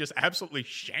it, and he just absolutely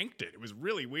shanked it. It was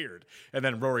really weird. And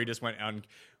then Rory just went on.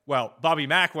 Well, Bobby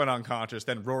Mack went unconscious,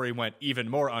 then Rory went even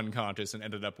more unconscious and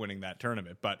ended up winning that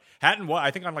tournament. But Hatton, I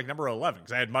think on like number 11,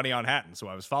 because I had money on Hatton, so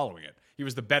I was following it. He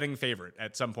was the betting favorite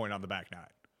at some point on the back 9.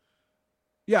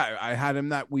 Yeah, I had him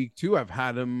that week too. I've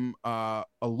had him a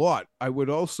lot. I would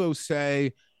also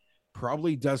say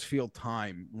probably does feel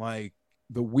time. Like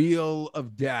the wheel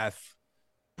of death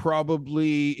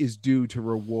probably is due to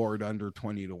reward under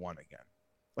 20 to 1 again.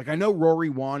 Like I know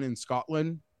Rory won in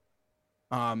Scotland.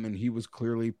 And he was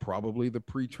clearly probably the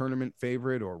pre-tournament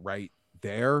favorite or right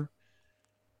there.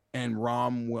 And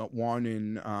Rahm won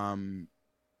in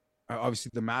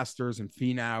obviously the Masters and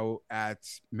Finau at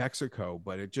Mexico,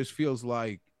 but it just feels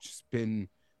like just been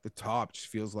the top. Just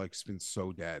feels like it's been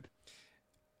so dead.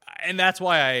 And that's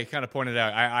why I kind of pointed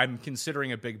out I'm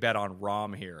considering a big bet on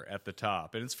Rahm here at the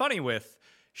top. And it's funny with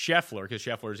Scheffler, because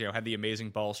Scheffler's had the amazing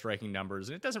ball striking numbers,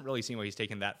 and it doesn't really seem like he's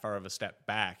taken that far of a step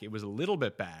back. It was a little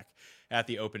bit back at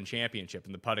the Open Championship,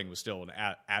 and the putting was still an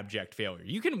abject failure.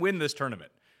 You can win this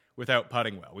tournament without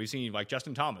putting well. We've seen like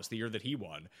Justin Thomas, the year that he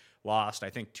won, lost I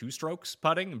think 2 strokes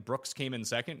putting, and Brooks came in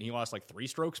second, and he lost like 3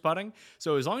 strokes putting.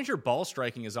 So as long as your ball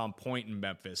striking is on point in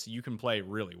Memphis, you can play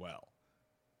really well.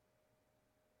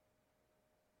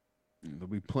 There'll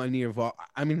be plenty of.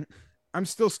 I mean, I'm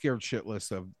still scared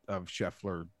shitless of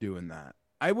Scheffler doing that.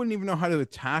 I wouldn't even know how to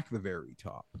attack the very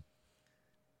top.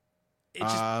 It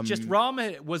just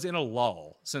Rahm was in a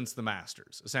lull since the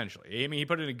Masters, essentially. I mean, he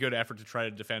put in a good effort to try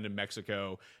to defend in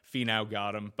Mexico. Finau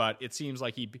got him, but it seems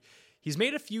like he's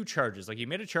made a few charges. Like, he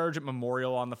made a charge at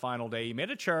Memorial on the final day. He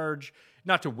made a charge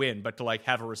not to win, but to like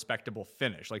have a respectable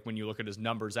finish. Like, when you look at his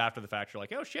numbers after the fact, you're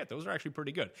like, oh shit, those are actually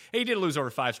pretty good. And he did lose over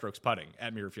 5 strokes putting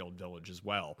at Muirfield Village as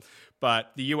well.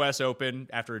 But the U.S. Open,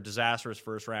 after a disastrous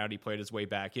first round, he played his way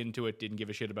back into it, didn't give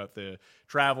a shit about the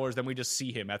Travelers. Then we just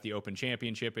see him at the Open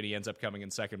Championship, and he ends up coming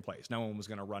in second place. No one was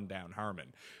going to run down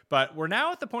Harman. But we're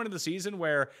now at the point of the season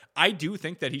where I do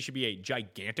think that he should be a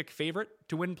gigantic favorite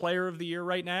to win Player of the Year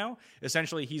right now.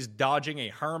 Essentially, he's dodging a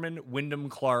Harman, Wyndham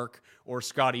Clark, or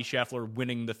Scotty Scheffler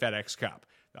winning the FedEx Cup.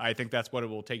 I think that's what it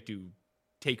will take to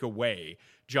take away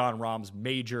Jon Rahm's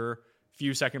major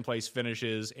few second place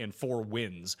finishes and 4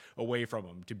 wins away from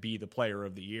him to be the Player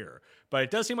of the Year. But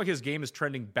it does seem like his game is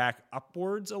trending back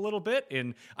upwards a little bit,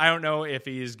 and I don't know if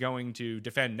he's going to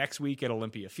defend next week at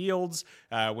Olympia Fields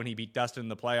when he beat Dustin in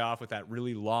the playoff with that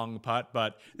really long putt,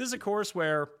 but this is a course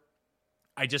where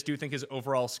I just do think his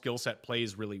overall skill set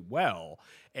plays really well,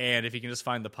 and if he can just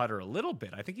find the putter a little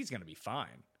bit, I think he's going to be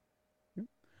fine.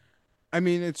 I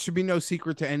mean, it should be no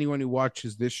secret to anyone who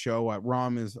watches this show.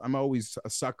 I'm always a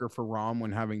sucker for Rahm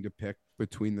when having to pick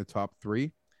between the top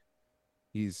 3.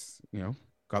 He's,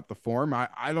 got the form.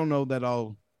 I don't know that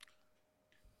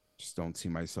just don't see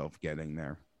myself getting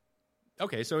there.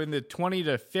 Okay, so in the 20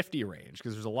 to 50 range,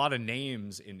 because there's a lot of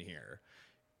names in here,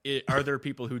 are there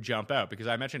people who jump out? Because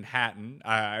I mentioned Hatton.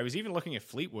 I was even looking at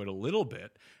Fleetwood a little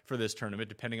bit for this tournament,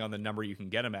 depending on the number you can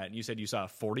get him at. And you said you saw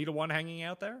 40 to 1 hanging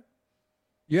out there?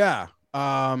 Yeah.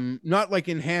 Not like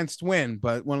enhanced win,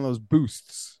 but one of those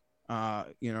boosts,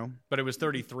 But it was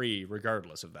 33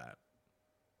 regardless of that.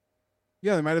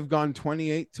 Yeah, they might have gone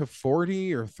 28 to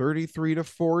 40 or 33 to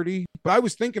 40. But I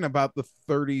was thinking about the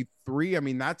 33. I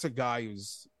mean, that's a guy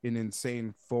who's in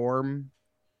insane form.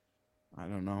 I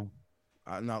don't know.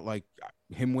 Not like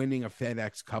him winning a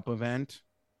FedEx Cup event.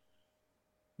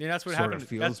 Yeah, that's what sort happened. Of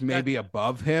feels maybe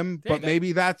above him, yeah, but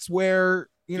maybe that's where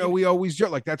we always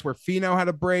joke, like that's where Finau had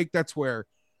a break. That's where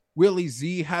Willie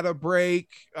Z had a break.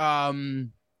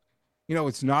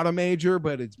 It's not a major,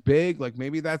 but it's big. Like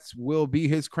maybe will be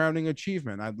his crowning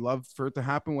achievement. I'd love for it to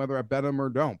happen, whether I bet him or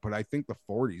don't. But I think the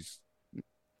 40's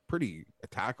pretty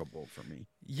attackable for me.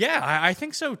 Yeah, I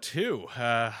think so too.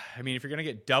 I mean, if you're going to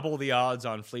get double the odds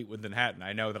on Fleetwood than Hatton,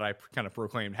 I know that I kind of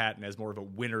proclaimed Hatton as more of a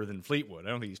winner than Fleetwood. I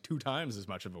don't think he's 2 times as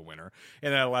much of a winner.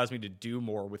 And that allows me to do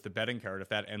more with the betting card if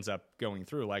that ends up going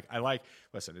through.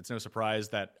 Listen, it's no surprise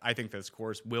that I think this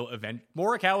course will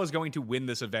Morikawa is going to win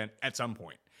this event at some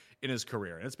point in his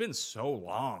career. And it's been so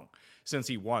long since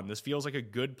he won. This feels like a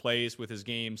good place with his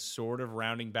game sort of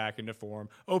rounding back into form.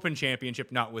 Open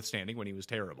Championship notwithstanding when he was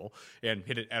terrible and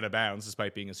hit it out of bounds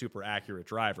despite being a super accurate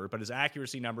driver. But his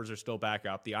accuracy numbers are still back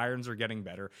up. The irons are getting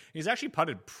better. He's actually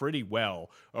putted pretty well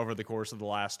over the course of the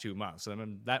last 2 months. I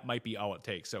mean, that might be all it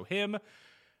takes. So him,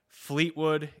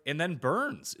 Fleetwood, and then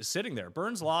Burns is sitting there.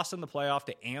 Burns lost in the playoff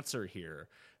to Answer here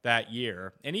that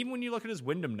year. And even when you look at his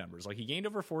Wyndham numbers, like he gained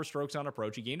over 4 strokes on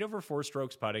approach, he gained over 4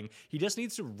 strokes putting. He just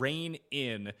needs to rein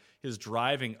in his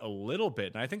driving a little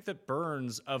bit. And I think that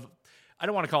Burns I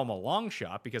don't want to call him a long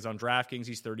shot because on DraftKings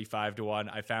he's 35 to 1.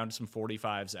 I found some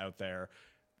 45s out there.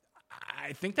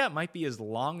 I think that might be as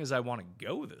long as I want to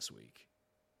go this week.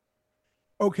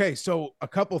 Okay, so a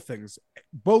couple things.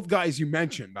 Both guys you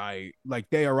mentioned,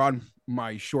 they are on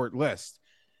my short list.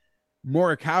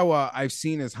 Morikawa, I've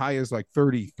seen as high as like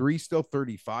 33, still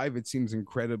 35. It seems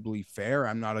incredibly fair.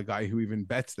 I'm not a guy who even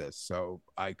bets this, so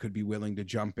I could be willing to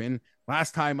jump in.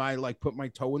 Last time I put my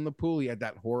toe in the pool, he had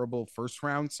that horrible first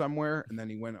round somewhere, and then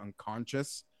he went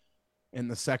unconscious in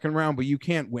the second round. But you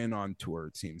can't win on tour,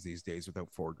 it seems, these days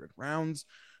without 4 good rounds.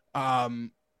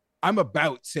 I'm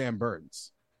about Sam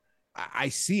Burns. I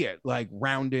see it like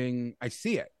rounding. I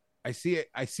see it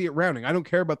rounding. I don't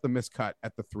care about the miscut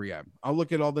at the 3M. I'll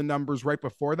look at all the numbers right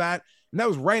before that. And that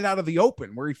was right out of the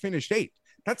Open where he finished 8th.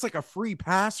 That's like a free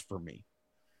pass for me.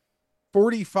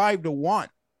 45 to 1.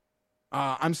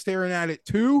 I'm staring at it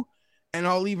too. And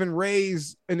I'll even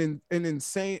raise an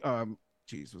insane,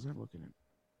 was I looking at?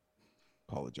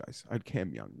 Apologize. I had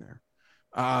Cam Young there.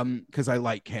 Cause I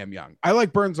like Cam Young. I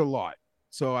like Burns a lot.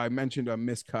 So I mentioned a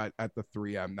miscut at the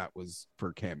 3M. That was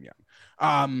for Cam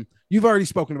Young. You've already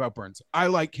spoken about Burns. I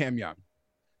like Cam Young.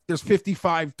 There's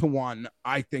 55 to 1.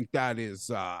 I think that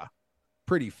is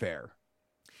pretty fair.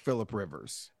 Phillip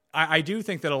Rivers. I do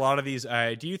think that a lot of these,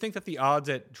 do you think that the odds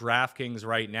at DraftKings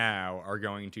right now are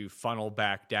going to funnel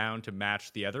back down to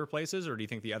match the other places? Or do you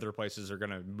think the other places are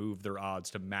going to move their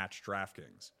odds to match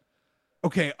DraftKings?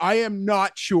 Okay, I am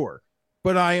not sure.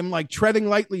 But I am treading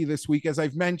lightly this week, as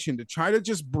I've mentioned, to try to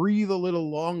just breathe a little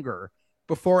longer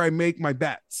before I make my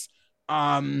bets.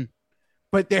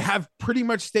 but they have pretty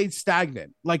much stayed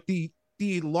stagnant. Like the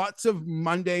lots of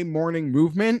Monday morning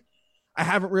movement, I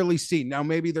haven't really seen. Now,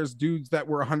 maybe there's dudes that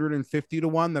were 150 to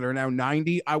 1 that are now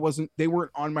 90. They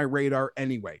weren't on my radar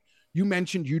anyway. You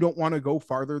mentioned you don't want to go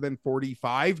farther than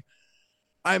 45.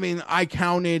 I mean, I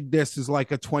counted this as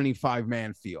like a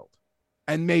 25-man field,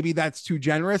 and maybe that's too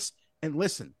generous. And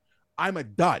listen, I'm a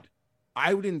dud.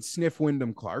 I didn't sniff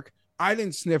Wyndham Clark. I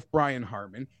didn't sniff Brian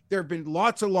Harmon. There have been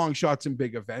lots of long shots in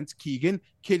big events. Keegan,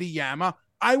 Kitayama.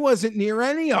 I wasn't near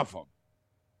any of them.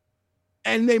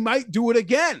 And they might do it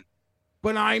again.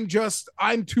 But I'm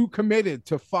too committed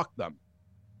to fuck them.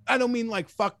 I don't mean like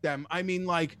fuck them. I mean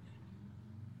like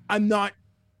I'm not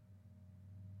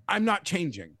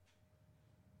changing.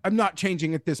 I'm not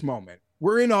changing at this moment.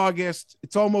 We're in August.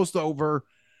 It's almost over.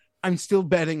 I'm still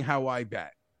betting how I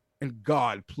bet. And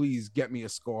God, please get me a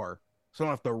score so I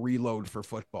don't have to reload for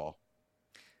football.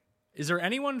 Is there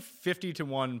anyone 50 to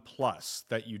 1 plus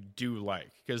that you do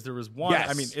like? Because there was one, Yes.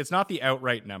 I mean, it's not the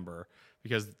outright number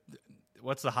because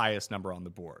what's the highest number on the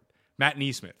board? Matt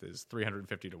Neesmith is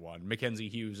 350 to 1. Mackenzie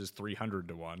Hughes is 300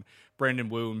 to 1. Brandon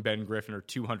Wu and Ben Griffin are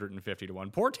 250 to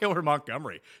 1. Poor Taylor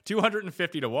Montgomery,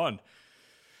 250 to 1.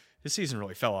 This season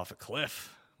really fell off a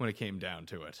cliff when it came down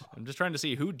to it. I'm just trying to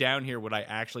see who down here would I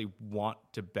actually want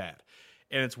to bet.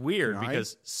 And it's weird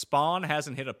because Spawn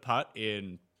hasn't hit a putt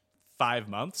in 5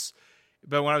 months.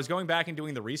 But when I was going back and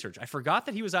doing the research, I forgot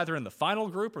that he was either in the final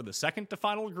group or the second to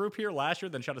final group here last year,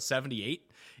 then shot a 78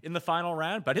 in the final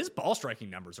round. But his ball striking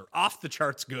numbers are off the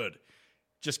charts good,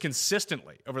 just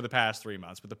consistently over the past 3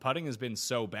 months. But the putting has been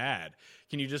so bad.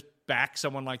 Can you just back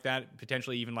someone like that,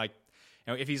 potentially even like,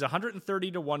 you know, if he's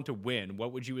 130 to 1 to win,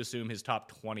 what would you assume his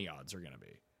top 20 odds are going to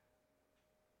be?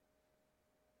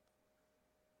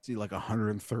 Is he like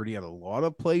 130 at a lot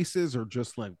of places or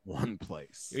just like one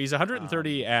place? He's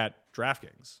 130 at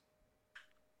DraftKings.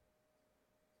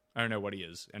 I don't know what he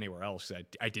is anywhere else.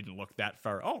 I didn't look that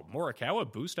far. Oh,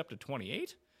 Morikawa boost up to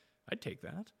 28? I'd take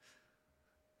that.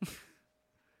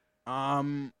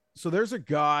 So there's a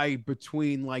guy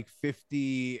between like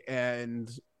 50 and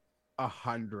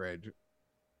 100.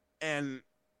 And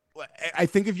I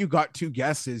think if you got two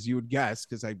guesses, you would guess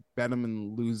because I bet him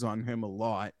and lose on him a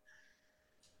lot.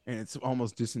 And it's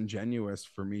almost disingenuous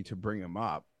for me to bring him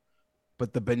up.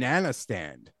 But the banana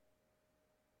stand,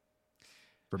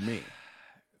 for me,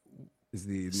 is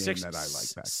the name that I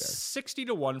like back there. 60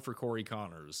 to 1 for Corey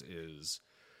Connors is...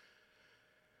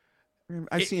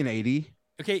 I see an 80.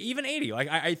 Okay, even 80. Like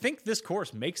I think this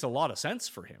course makes a lot of sense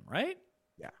for him, right?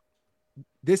 Yeah.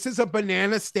 This is a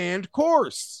banana stand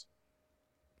course.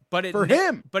 But it for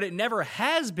him. But it never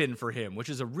has been for him, which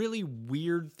is a really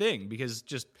weird thing because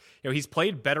just, you know, he's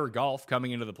played better golf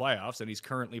coming into the playoffs than he's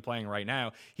currently playing right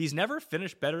now. He's never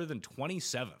finished better than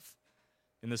 27th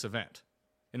in this event.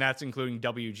 And that's including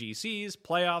WGCs,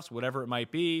 playoffs, whatever it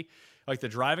might be. Like the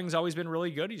driving's always been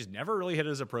really good. He's never really hit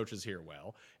his approaches here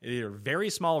well. They're very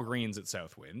small greens at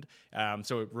Southwind.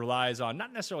 So it relies on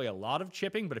not necessarily a lot of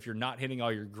chipping, but if you're not hitting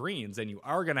all your greens, then you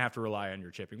are going to have to rely on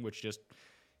your chipping, which just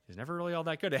is never really all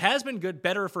that good. It has been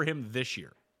better for him this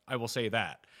year. I will say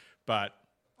that. But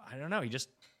I don't know.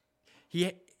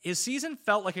 His season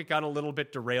felt like it got a little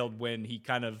bit derailed when he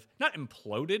kind of not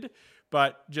imploded,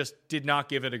 but just did not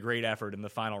give it a great effort in the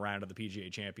final round of the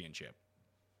PGA Championship.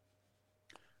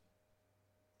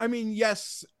 I mean,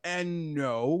 yes and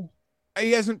no.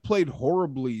 He hasn't played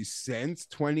horribly since.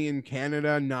 20 in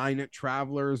Canada, 9 at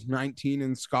Travelers, 19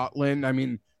 in Scotland. I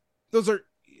mean, those are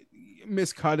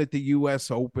miscut at the US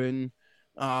Open.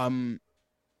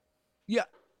 Yeah,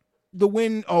 the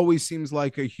win always seems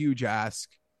like a huge ask.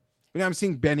 I mean, I'm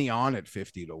seeing Benny on at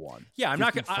 50 to 1. Yeah, I'm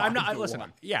not listen.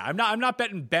 Yeah, I'm not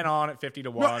betting Ben on at 50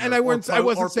 to 1. No, and I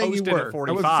wasn't saying you were at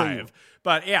 45.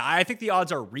 But yeah, I think the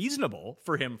odds are reasonable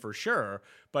for him for sure.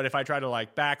 But if I try to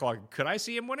like backlog, could I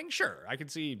see him winning? Sure. I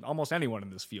could see almost anyone in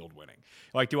this field winning.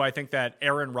 Like, do I think that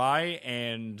Aaron Rye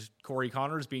and Corey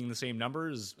Connors being the same number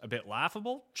is a bit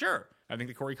laughable? Sure. I think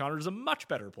that Corey Connors is a much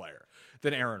better player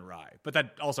than Aaron Rye. But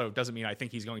that also doesn't mean I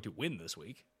think he's going to win this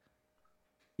week.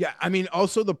 Yeah, I mean,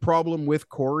 also the problem with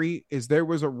Corey is there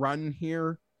was a run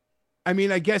here. I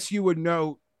mean, I guess you would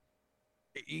know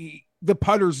the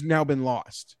putter's now been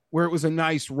lost, where it was a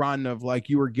nice run of like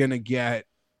you were going to get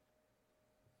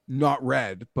not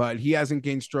red, but he hasn't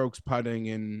gained strokes putting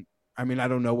in, I mean, I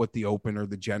don't know what the Open or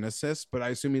the Genesis, but I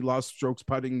assume he lost strokes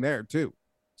putting there too.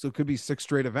 So it could be 6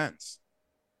 straight events.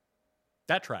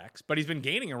 That tracks, but he's been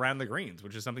gaining around the greens,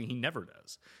 which is something he never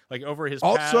does. Like over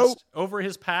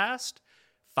his past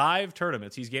 5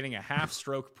 tournaments, he's getting a half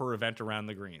stroke per event around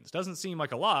the greens. Doesn't seem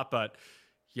like a lot, but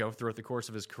throughout the course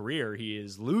of his career, he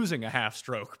is losing a half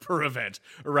stroke per event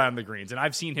around the greens. And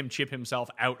I've seen him chip himself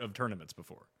out of tournaments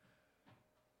before.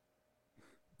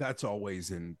 That's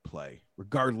always in play,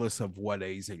 regardless of what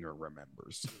Azinger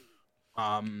remembers.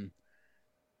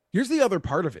 Here's the other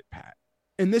part of it, Pat.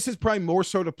 And this is probably more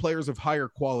so to players of higher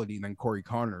quality than Corey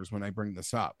Connors when I bring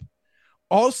this up.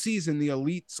 All season, the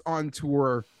elites on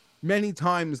tour many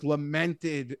times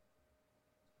lamented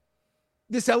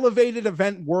this elevated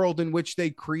event world in which they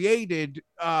created,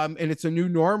 and it's a new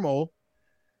normal.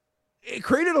 It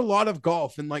created a lot of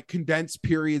golf in like condensed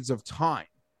periods of time.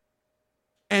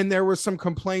 And there were some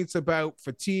complaints about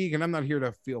fatigue, and I'm not here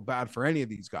to feel bad for any of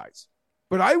these guys.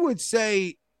 But I would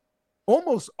say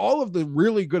almost all of the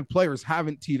really good players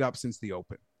haven't teed up since the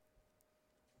Open.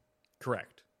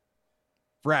 Correct.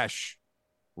 Fresh,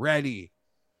 ready.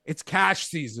 It's cash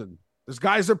season. There's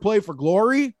guys that play for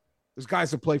glory. There's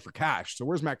guys that play for cash. So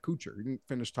where's Matt Kuchar? He didn't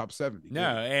finish top 70. No,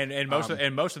 and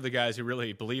most of the guys who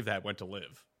really believe that went to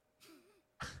live.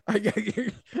 I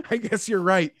guess you're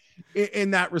right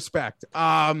in that respect.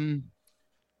 Yeah.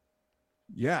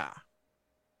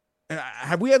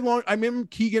 Have we had long? I remember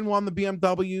Keegan won the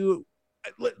BMW.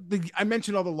 I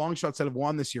mentioned all the long shots that have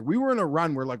won this year. We were in a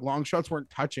run where like long shots weren't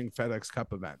touching FedEx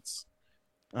Cup events.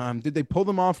 Did they pull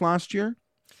them off last year?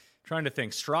 Trying to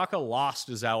think. Straka lost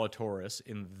to Zalatoris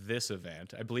in this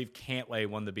event. I believe Cantlay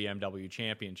won the BMW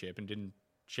championship, and didn't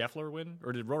Scheffler win?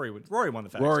 Or did Rory win? Rory won the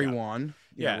FedEx Rory Cup. won.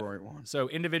 Yeah, Rory won. So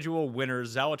individual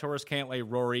winners: Zalatoris, Cantlay,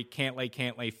 Rory, Cantlay,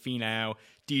 Finau,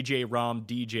 DJ, Rahm,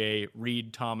 DJ,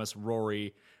 Reed, Thomas,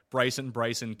 Rory, Bryson,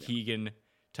 Keegan,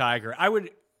 Tiger.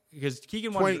 Because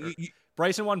Keegan won.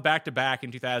 Bryson won back-to-back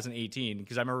in 2018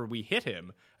 because I remember we hit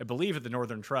him, I believe, at the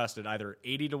Northern Trust at either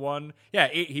 80-1. Yeah,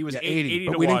 he was 80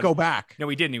 but to 1. We didn't go back. No,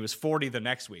 we didn't. He was 40 the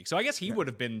next week. So I guess he would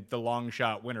have been the long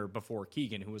shot winner before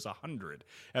Keegan, who was 100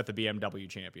 at the BMW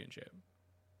Championship.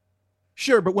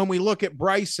 Sure, but when we look at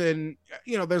Bryson,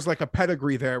 there's like a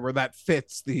pedigree there where that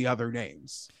fits the other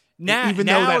names. Even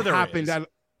though that happened.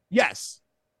 Yes.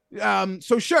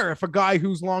 So sure, if a guy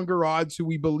who's longer odds, who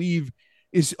we believe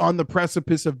is on the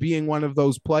precipice of being one of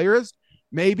those players,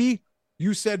 maybe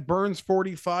you said Burns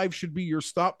 45 should be your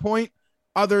stop point.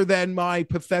 Other than my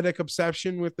pathetic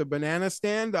obsession with the banana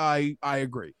stand, I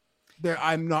agree.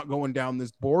 I'm not going down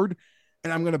this board,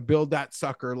 and I'm going to build that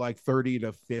sucker like 30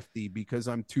 to 50 because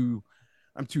I'm too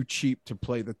cheap to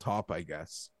play the top, I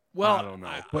guess. Well, I don't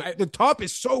know, but the top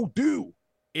is so due.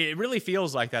 It really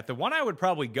feels like that. The one I would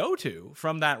probably go to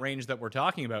from that range that we're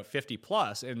talking about, 50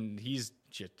 plus, and he's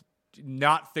just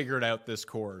not figured out this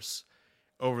course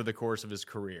over the course of his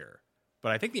career.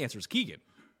 But I think the answer is Keegan.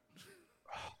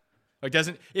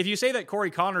 If you say that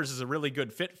Corey Connors is a really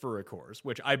good fit for a course,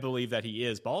 which I believe that he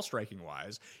is ball striking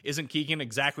wise, isn't Keegan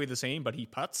exactly the same, but he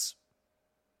putts?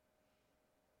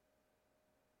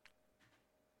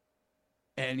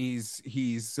 And he's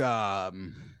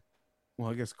well,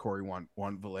 I guess Corey won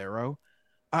Valero.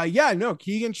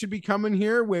 Keegan should be coming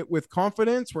here with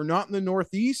confidence. We're not in the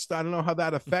Northeast. I don't know how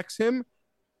that affects him,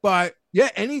 but yeah,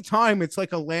 anytime it's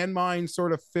like a landmine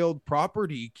sort of filled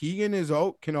property, Keegan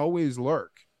can always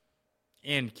lurk.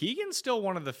 And Keegan's still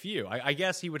one of the few. I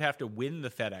guess he would have to win the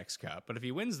FedEx Cup, but if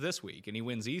he wins this week and he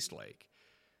wins Eastlake,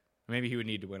 maybe he would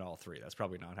need to win all three. That's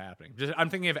probably not happening. I'm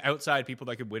thinking of outside people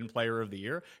that could win Player of the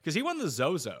Year, because he won the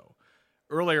Zozo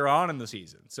earlier on in the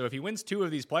season. So if he wins 2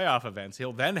 of these playoff events,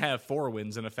 he'll then have 4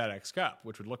 wins in a FedEx Cup,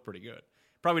 which would look pretty good.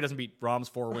 Probably doesn't beat Rahm's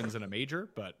 4 wins in a major,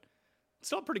 but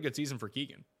still a pretty good season for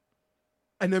Keegan.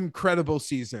 An incredible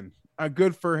season.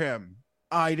 Good for him.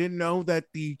 I didn't know that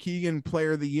the Keegan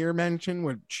Player of the Year mention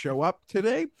would show up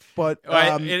today, but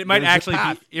it might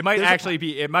actually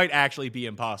be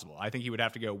impossible. I think he would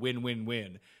have to go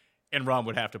win, and Rahm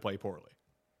would have to play poorly.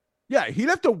 Yeah, he'd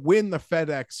have to win the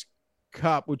FedEx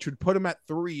Cup, which would put him at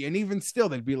 3, and even still,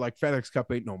 they'd be like, FedEx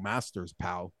Cup ain't no Masters,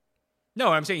 pal.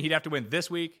 No, I'm saying he'd have to win this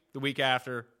week, the week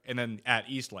after, and then at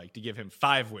Eastlake to give him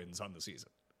 5 wins on the season.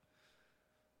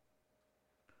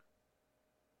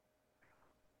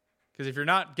 Because if you're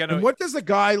not gonna, and what does a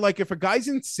guy like if a guy's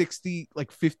in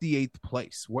 58th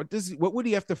place? What would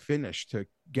he have to finish to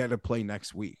get a play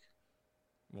next week?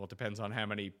 Well, it depends on how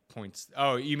many points.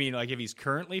 Oh, you mean like if he's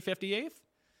currently 58th?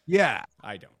 Yeah,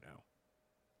 I don't know.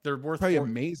 They're worth probably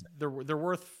amazing. They're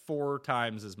worth 4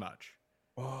 times as much.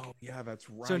 Oh yeah, that's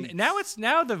right. So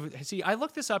I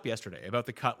looked this up yesterday about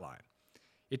the cut line.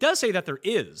 It does say that there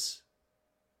is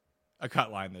a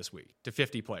cut line this week to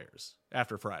 50 players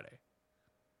after Friday.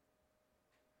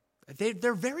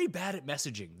 They're very bad at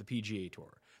messaging, the PGA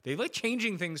Tour. They like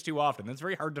changing things too often. It's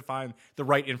very hard to find the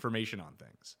right information on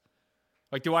things.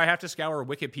 Like, do I have to scour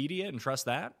Wikipedia and trust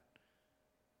that?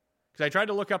 Because I tried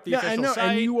to look up the Yeah, I official know, site.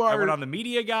 and you I are- went on the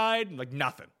media guide, like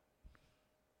nothing.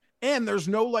 And there's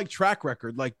no like track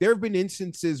record. Like there have been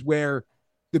instances where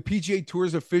the PGA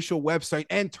Tour's official website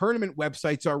and tournament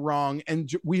websites are wrong, and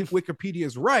Wikipedia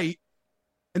is right.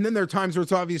 And then there are times where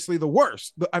it's obviously the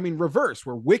worst. I mean, reverse,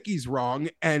 where Wiki's wrong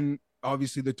and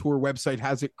obviously the tour website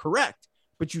has it correct,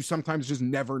 but you sometimes just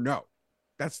never know.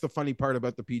 That's the funny part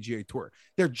about the PGA Tour.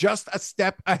 They're just a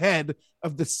step ahead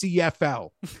of the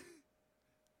CFL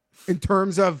in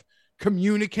terms of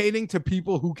communicating to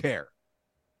people who care.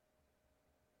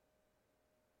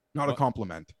 Not a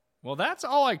compliment. Well, that's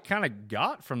all I kind of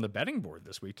got from the betting board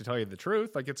this week, to tell you the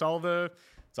truth. Like it's all the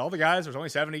guys. There's only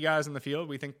 70 guys in the field.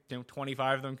 We think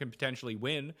 25 of them can potentially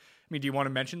win. I mean, do you want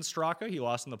to mention Straka? He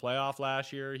lost in the playoff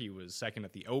last year. He was second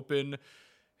at the Open.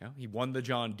 He won the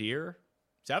John Deere.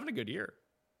 He's having a good year.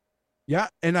 Yeah,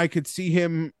 and I could see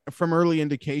him from early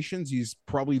indications. He's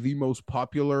probably the most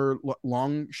popular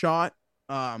long shot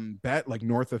bet, like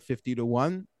north of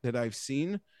 50-1 that I've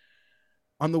seen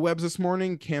on the webs this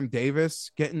morning. Cam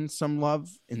Davis getting some love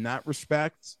in that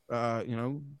respect.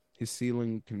 His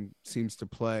ceiling seems to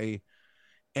play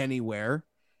anywhere.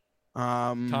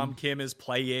 Tom Kim is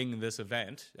playing this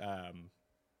event.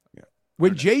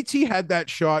 When JT had that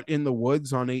shot in the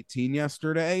woods on 18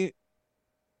 yesterday,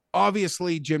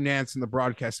 obviously Jim Nance and the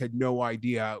broadcast had no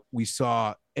idea. We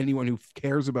saw, anyone who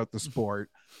cares about the sport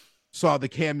saw the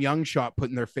Cam Young shot put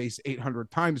in their face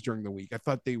 800 times during the week. I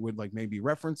thought they would like maybe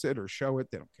reference it or show it.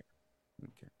 They don't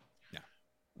care. Yeah.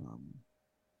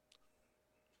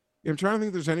 I'm trying to think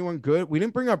if there's anyone good. We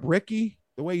didn't bring up Ricky.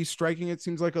 The way he's striking it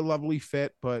seems like a lovely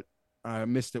fit, but I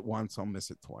missed it once. I'll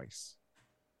miss it twice.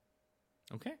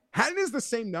 Okay. Hatton is the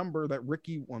same number that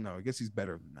Ricky. Well, no, I guess he's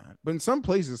better than that. But in some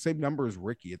places, the same number as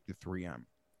Ricky at the 3M.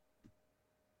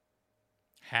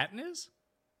 Hatton is?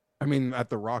 I mean, at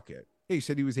the Rocket. Hey, you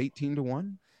said he was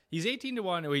 18-1? He's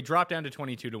 18-1. He dropped down to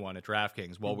 22-1 at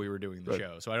DraftKings while we were doing the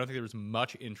show. So I don't think there was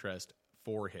much interest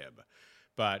for him,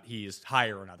 but he's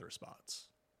higher in other spots.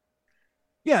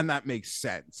 Yeah, and that makes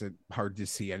sense. It's hard to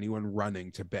see anyone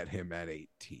running to bet him at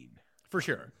 18. For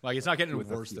sure. Like, it's not getting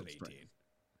With worse a than field 18. strength.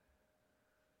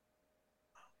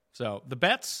 So the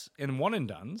bets in one and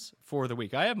dones for the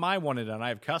week. I have my one and done. I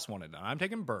have Cuss one and done. I'm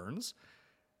taking Burns,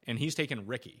 and he's taking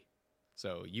Ricky.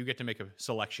 So you get to make a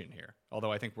selection here.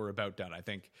 Although I think we're about done. I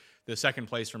think the second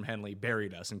place from Henley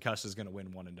buried us, and Cuss is going to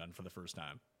win one and done for the first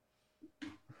time.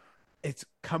 It's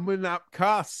coming up,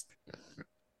 Cuss.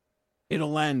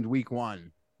 It'll end week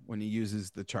 1 when he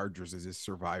uses the Chargers as his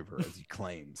survivor, as he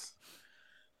claims.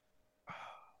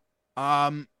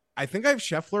 I think I have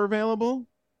Scheffler available.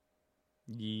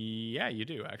 Yeah, you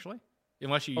do, actually.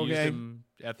 Unless you used him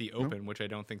at the Open, which I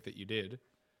don't think that you did.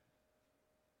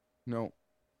 No.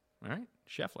 All right,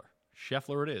 Scheffler.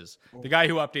 Scheffler it is. The guy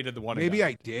who updated the one. Maybe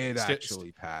I did,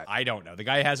 actually, Pat. I don't know. The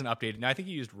guy hasn't updated. And I think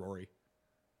he used Rory.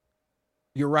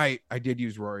 You're right. I did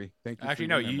use Rory. Thank you. Actually,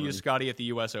 no, you used Scotty at the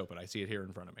U.S. Open. I see it here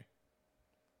in front of me.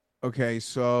 Okay,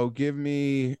 so give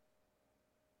me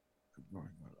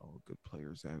all good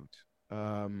players out.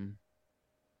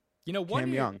 You know what?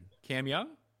 Cam Young. Cam Young?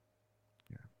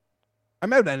 Yeah.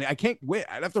 I'm out. I can't wait.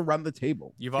 I'd have to run the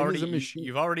table. You've already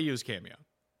used Cam Young.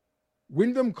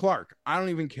 Wyndham Clark. I don't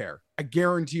even care. I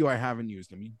guarantee you I haven't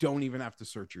used him. You don't even have to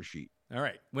search your sheet. All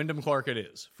right. Wyndham Clark it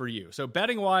is for you. So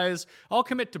betting-wise, I'll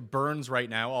commit to Burns right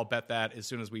now. I'll bet that as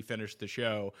soon as we finish the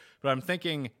show. But I'm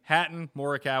thinking Hatton,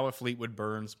 Morikawa, Fleetwood,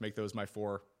 Burns. Make those my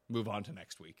 4. Move on to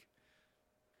next week.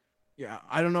 Yeah,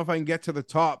 I don't know if I can get to the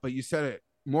top, but you said it.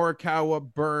 Morikawa,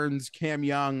 Burns, Cam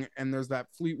Young, and there's that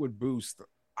Fleetwood boost.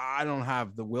 I don't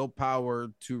have the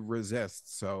willpower to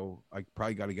resist, so I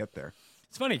probably got to get there.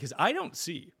 It's funny because I don't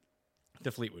see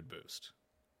the Fleetwood boost.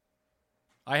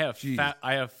 I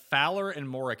have Fowler and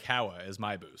Morikawa as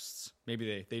my boosts.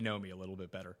 Maybe they know me a little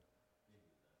bit better.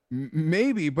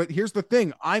 Maybe, but here's the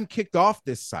thing. I'm kicked off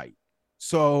this site,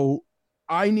 so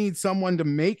I need someone to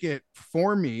make it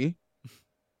for me.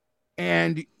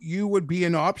 And you would be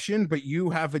an option, but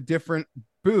you have a different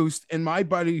boost. And my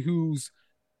buddy whose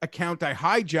account I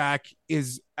hijack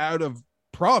is out of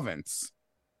province.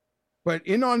 But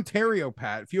in Ontario,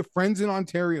 Pat, if you have friends in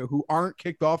Ontario who aren't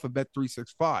kicked off of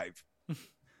Bet365,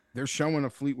 they're showing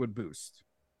a Fleetwood boost.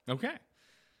 Okay.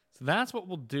 So that's what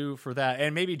we'll do for that.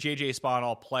 And maybe JJ Spawn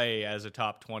I'll play as a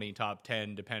top 20, top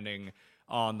 10, depending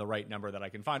on the right number that I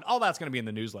can find. All that's going to be in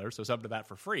the newsletter, so sub to that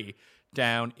for free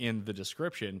down in the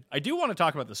description. I do want to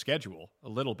talk about the schedule a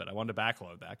little bit. I wanted to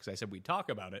backload that because I said we'd talk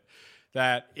about it.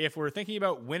 That if we're thinking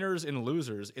about winners and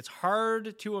losers, it's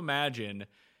hard to imagine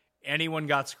anyone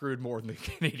got screwed more than the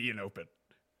Canadian Open.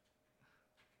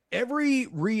 Every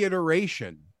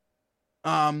reiteration,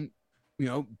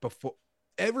 before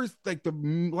like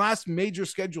the last major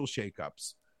schedule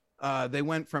shakeups. They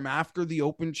went from after the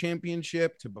Open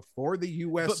Championship to before the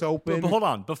U.S. Open. But hold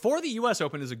on. Before the U.S.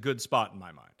 Open is a good spot in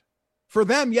my mind. For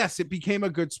them, yes, it became a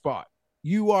good spot.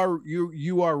 You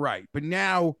are right. But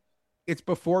now it's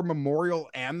before Memorial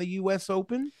and the U.S.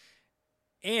 Open.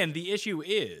 And the issue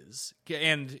is,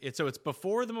 it's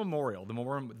before the Memorial.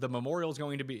 The Memorial is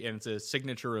going to be, and it's a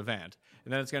signature event.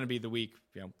 And then it's going to be the week,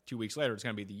 2 weeks later, it's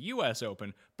going to be the U.S.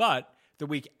 Open. But the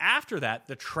week after that,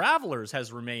 the Travelers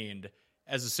has remained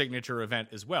as a signature event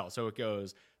as well. So it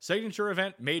goes signature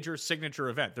event, major signature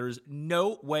event. There's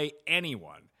no way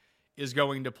anyone is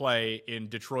going to play in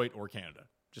Detroit or Canada.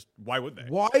 Just why would they?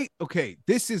 Why? Okay,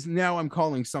 this is now I'm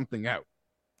calling something out.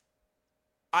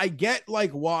 I get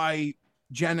like why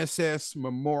Genesis,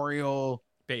 Memorial,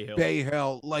 Bay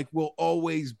Hill like will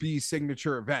always be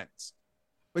signature events.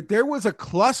 But there was a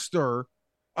cluster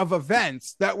of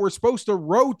events that were supposed to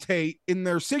rotate in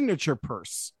their signature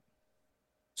purse.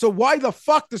 So why the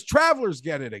fuck does Travelers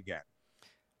get it again?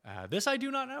 This I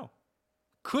do not know.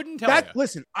 Couldn't tell you.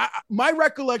 Listen, my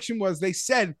recollection was they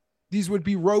said these would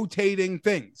be rotating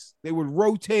things. They would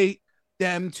rotate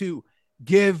them to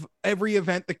give every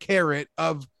event the carrot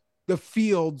of the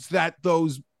fields that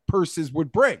those purses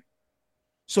would bring.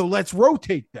 So let's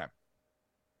rotate them.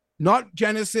 Not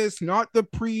Genesis, not the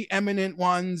preeminent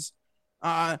ones.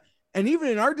 And even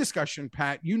in our discussion,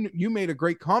 Pat, you made a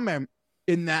great comment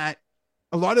in that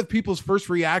a lot of people's first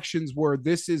reactions were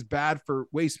this is bad for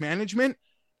waste management.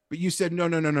 But you said,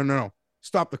 no.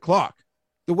 Stop the clock.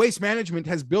 The waste management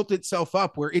has built itself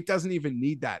up where it doesn't even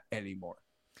need that anymore.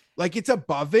 Like it's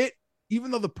above it.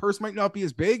 Even though the purse might not be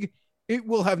as big, it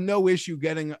will have no issue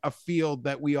getting a field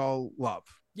that we all love.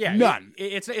 Yeah, none.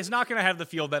 It's not going to have the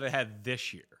field that it had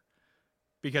this year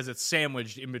because it's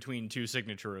sandwiched in between two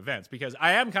signature events. Because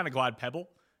I am kind of glad Pebble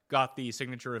got the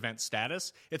signature event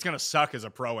status. It's going to suck as a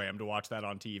pro-am to watch that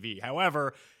on TV.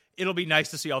 However, it'll be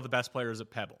nice to see all the best players at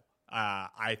Pebble.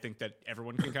 I think that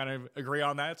everyone can kind of agree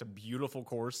on that. It's a beautiful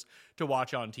course to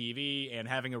watch on TV, and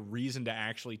having a reason to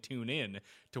actually tune in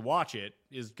to watch it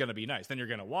is going to be nice. Then you're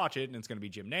going to watch it, and it's going to be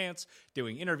Jim Nantz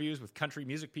doing interviews with country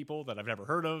music people that I've never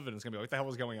heard of, and it's going to be like, what the hell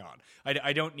is going on?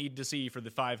 I don't need to see, for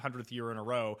the 500th year in a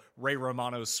row, Ray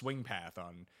Romano's swing path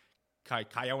on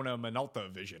Kiona Minolta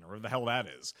Vision, or whatever the hell that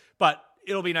is. But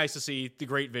it'll be nice to see the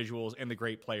great visuals and the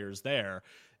great players there.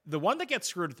 The one that gets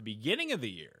screwed at the beginning of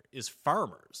the year is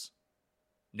Farmers.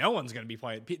 No one's going to be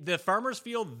playing. The Farmers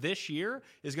field this year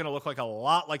is going to look like a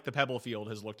lot like the Pebble field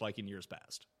has looked like in years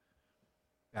past.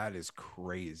 That is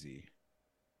crazy.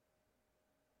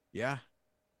 Yeah,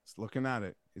 it's looking at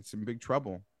it. It's in big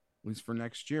trouble, at least for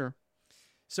next year.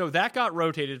 So that got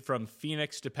rotated from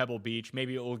Phoenix to Pebble Beach.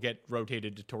 Maybe it will get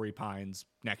rotated to Torrey Pines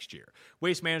next year.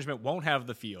 Waste Management won't have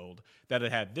the field that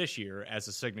it had this year as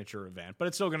a signature event, but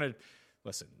it's still going to,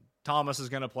 listen, Thomas is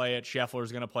going to play it. Scheffler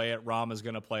is going to play it. Rahm is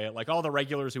going to play it. Like all the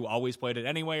regulars who always played it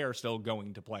anyway are still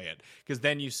going to play it, because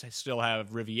then you still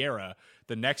have Riviera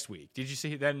the next week. Did you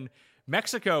see? Then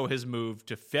Mexico has moved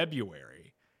to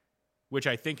February, which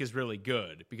I think is really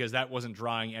good because that wasn't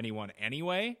drawing anyone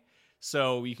anyway.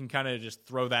 So you can kind of just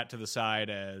throw that to the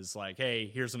side as like, hey,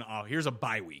 here's a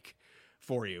bye week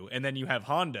for you. And then you have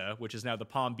Honda, which is now the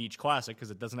Palm Beach Classic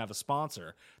because it doesn't have a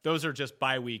sponsor. Those are just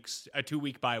bye weeks, a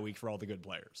 2-week bye week for all the good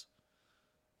players.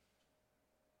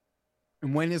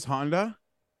 And when is Honda?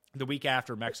 The week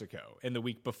after Mexico, and the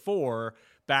week before,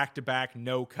 back-to-back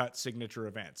no-cut signature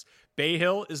events. Bay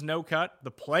Hill is no-cut. The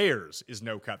Players is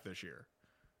no-cut this year.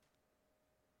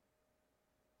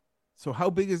 So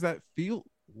how big is that field?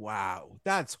 Wow,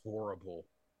 that's horrible.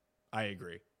 I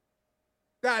agree.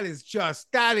 That is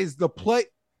the play.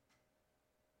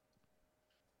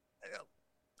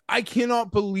 I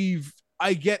cannot believe,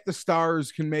 I get the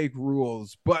stars can make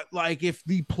rules, but like if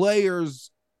the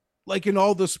players, like in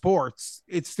all the sports,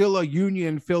 it's still a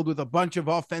union filled with a bunch of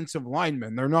offensive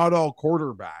linemen. They're not all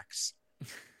quarterbacks.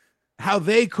 How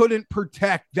they couldn't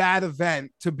protect that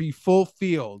event to be full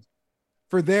field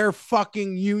for their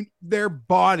fucking their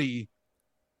body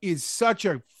is such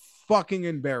a fucking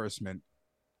embarrassment.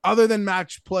 Other than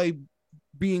match play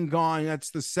being gone, that's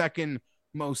the second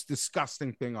most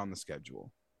disgusting thing on the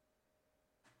schedule.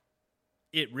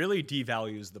 It really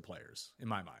devalues the players, in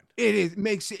my mind.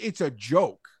 It's a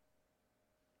joke.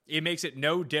 It makes it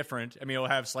no different. I mean, it'll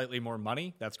have slightly more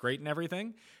money. That's great and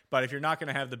everything. But if you're not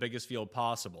going to have the biggest field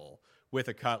possible with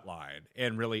a cut line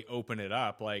and really open it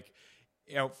up, like,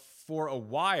 you know, for a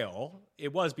while,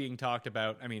 it was being talked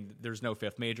about. I mean, there's no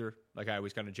fifth major. Like I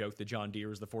always kind of joke, the John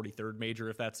Deere is the 43rd major,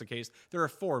 if that's the case. There are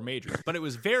 4 majors, but it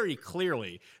was very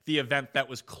clearly the event that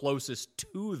was closest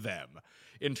to them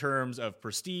in terms of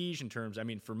prestige, in terms, I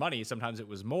mean, for money, sometimes it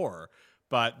was more.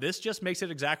 But this just makes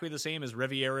it exactly the same as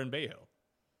Riviera and Bay Hill.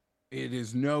 It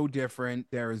is no different.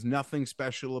 There is nothing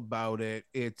special about it.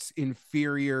 It's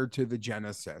inferior to the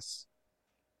Genesis.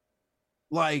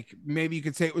 Like, maybe you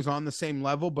could say it was on the same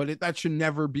level, but that should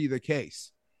never be the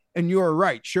case. And you're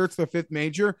right. Sure, it's the 5th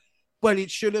major, but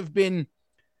it should have been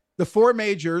the 4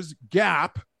 majors,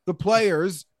 gap, the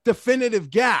players, definitive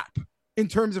gap in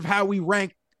terms of how we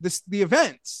rank the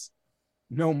events.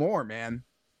 No more, man.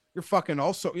 You're fucking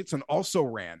it's an also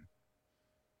ran.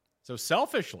 So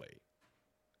selfishly,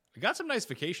 we got some nice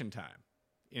vacation time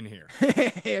in here.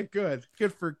 Yeah, good.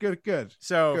 So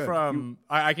good.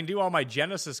 I can do all my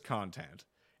Genesis content,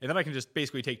 and then I can just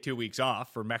basically take 2 weeks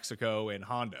off for Mexico and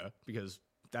Honda, because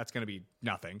that's going to be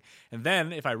nothing. And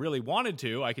then if I really wanted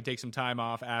to, I could take some time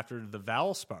off after the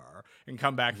Valspar and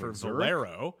come back for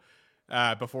Valero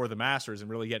before the Masters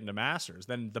and really get into Masters.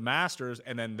 Then the Masters,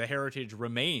 and then the Heritage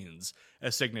remains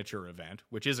a signature event,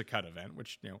 which is a cut event,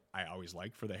 which, you know, I always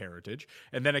like for the Heritage.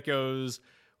 And then it goes,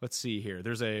 let's see here.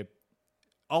 There's a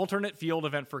alternate field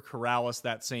event for Corrales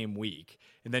that same week.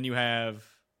 And then you have,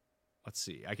 let's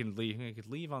see, I could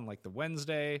leave on like the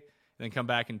Wednesday, then come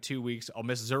back in 2 weeks. I'll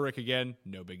miss Zurich again.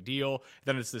 No big deal.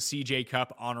 Then it's the CJ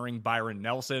Cup honoring Byron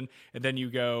Nelson. And then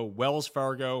you go Wells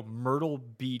Fargo, Myrtle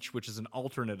Beach, which is an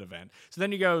alternate event. So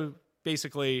then you go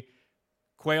basically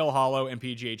Quail Hollow and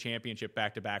PGA Championship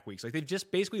back-to-back weeks. Like, they've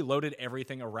just basically loaded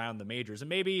everything around the majors. And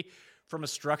maybe from a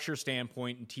structure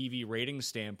standpoint and TV ratings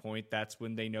standpoint, that's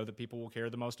when they know that people will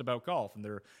care the most about golf. And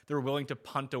they're willing to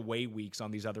punt away weeks on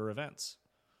these other events.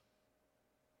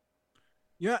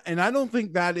 Yeah, and I don't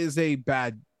think that is a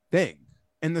bad thing,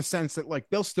 in the sense that, like,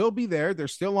 they'll still be there. They're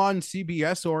still on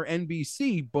CBS or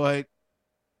NBC, but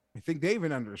I think they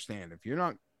even understand if you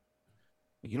don't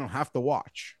have to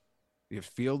watch. If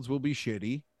fields will be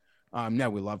shitty. Now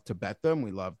we love to bet them.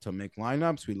 We love to make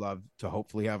lineups. We love to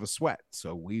hopefully have a sweat.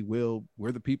 So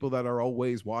we're the people that are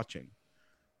always watching.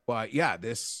 But yeah,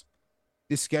 this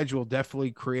schedule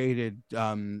definitely created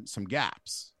some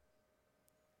gaps.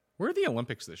 Where are the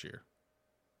Olympics this year?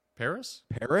 Paris?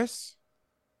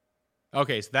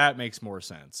 Okay, so that makes more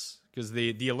sense, because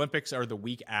the Olympics are the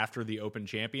week after the Open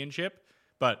Championship,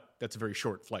 but that's a very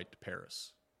short flight to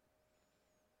Paris.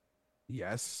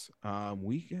 Yes, the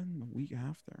week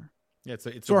after. Yeah,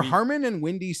 it's so are Harmon and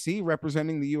Windy C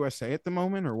representing the USA at the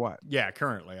moment, or what? Yeah,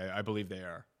 currently, I believe they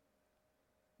are.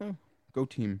 Oh, go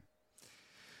team.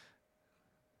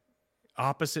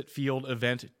 Opposite field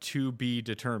event to be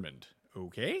determined.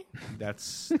 Okay,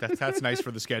 that's nice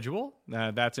for the schedule.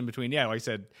 That's in between. Yeah, like I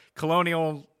said,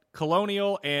 Colonial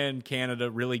and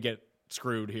Canada really get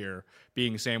screwed here,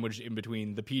 being sandwiched in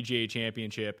between the PGA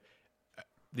Championship,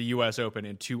 the U.S. Open,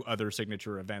 and 2 other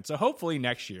signature events. So hopefully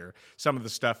next year some of the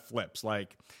stuff flips,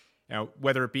 like, you know,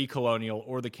 whether it be Colonial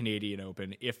or the Canadian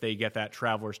Open, if they get that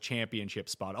Travelers Championship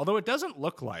spot. Although it doesn't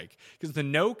look like, because the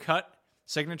no-cut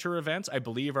signature events, I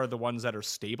believe, are the ones that are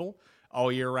stable all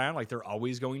year round. Like, they're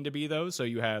always going to be those. So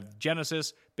you have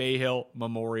Genesis, Bay Hill,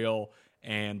 Memorial,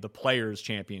 and the Players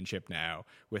Championship now,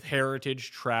 with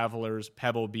Heritage, Travelers,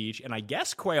 Pebble Beach, and I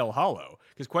guess Quail Hollow,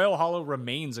 because Quail Hollow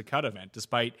remains a cut event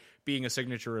despite being a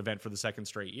signature event for the second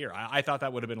straight year. I thought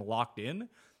that would have been locked in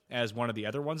as one of the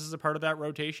other ones as a part of that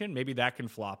rotation. Maybe that can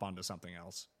flop onto something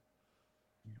else.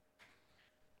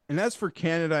 And as for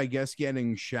Canada, I guess,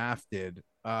 getting shafted,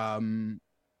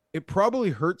 it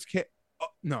probably hurts.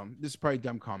 No, this is probably a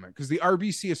dumb comment, because the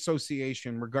RBC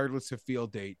Association, regardless of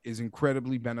field date, is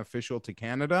incredibly beneficial to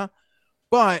Canada.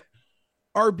 But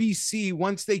RBC,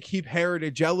 once they keep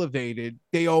Heritage elevated,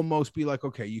 they almost be like,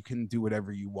 okay, you can do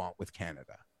whatever you want with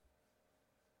Canada.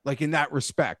 Like, in that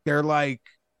respect, they're like,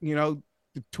 you know,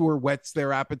 the tour whets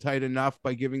their appetite enough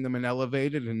by giving them an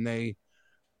elevated, and I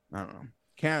don't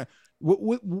know,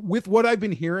 with what I've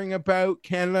been hearing about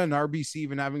Canada and RBC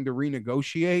even having to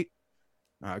renegotiate,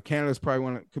 Canada's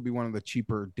probably could be one of the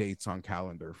cheaper dates on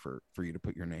calendar for you to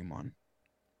put your name on.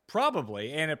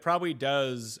 Probably, and it probably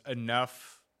does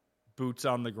enough boots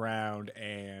on the ground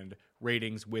and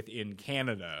ratings within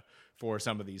Canada for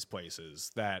some of these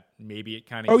places that maybe it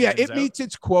kind of it meets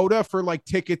its quota for like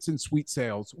tickets and suite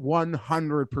sales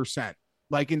 100%,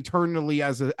 like internally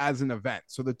as an event.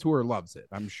 So the tour loves it,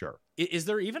 I'm sure. Is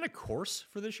there even a course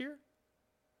for this year?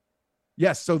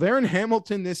 Yes, so they're in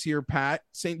Hamilton this year, Pat.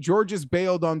 St. George's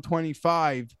bailed on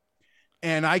 25,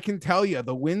 and I can tell you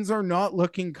the winds are not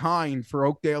looking kind for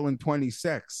Oakdale in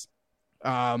 26.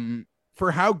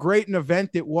 For how great an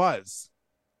event it was,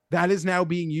 that is now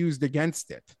being used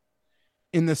against it,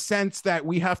 in the sense that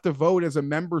we have to vote as a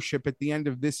membership at the end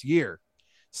of this year.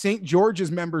 St.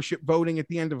 George's membership voting at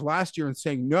the end of last year and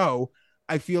saying, no,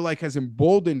 I feel like has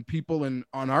emboldened people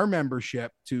on our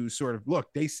membership to sort of look,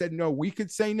 they said no, we could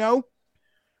say no,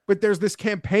 but there's this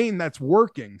campaign that's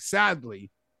working, sadly,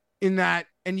 in that,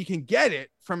 and you can get it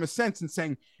from a sense in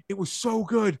saying it was so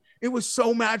good, it was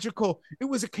so magical, it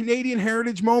was a Canadian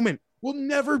heritage moment. We'll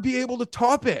never be able to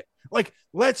top it. Like,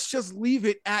 let's just leave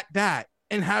it at that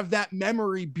and have that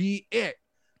memory be it.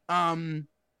 And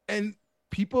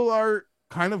people are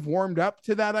kind of warmed up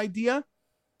to that idea.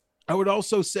 I would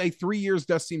also say 3 years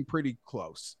does seem pretty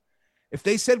close. If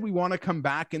they said we want to come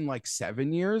back in like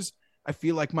 7 years, I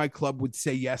feel like my club would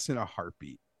say yes in a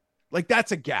heartbeat. Like,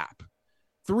 that's a gap.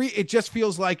 3, it just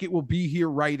feels like it will be here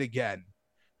right again.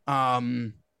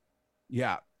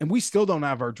 Yeah. And we still don't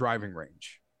have our driving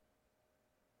range.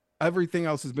 Everything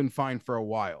else has been fine for a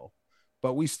while,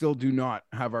 but we still do not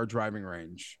have our driving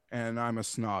range. And I'm a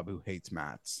snob who hates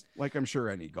mats, like I'm sure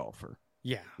any golfer.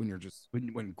 Yeah. When you're just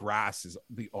when grass is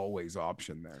the always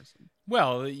option there. So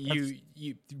well,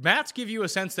 mats give you a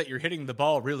sense that you're hitting the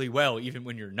ball really well, even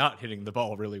when you're not hitting the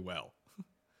ball really well.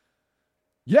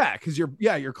 Yeah, because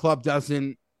your club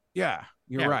doesn't. Yeah,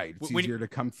 you're right. It's when easier to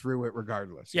come through it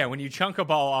regardless. Yeah, when you chunk a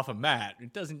ball off a mat,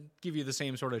 it doesn't give you the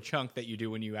same sort of chunk that you do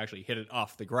when you actually hit it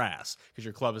off the grass because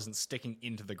your club isn't sticking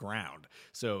into the ground.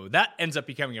 So that ends up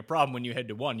becoming a problem when you head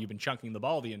to one. You've been chunking the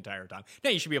ball the entire time. Now,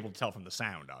 you should be able to tell from the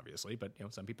sound, obviously, but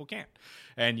some people can't.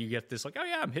 And you get this like, oh,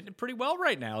 yeah, I'm hitting it pretty well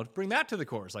right now. Bring that to the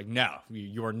course. Like, no,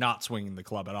 you are not swinging the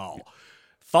club at all.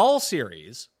 Fall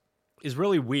series is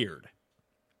really weird.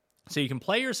 So you can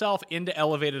play yourself into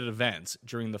elevated events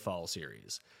during the fall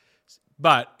series.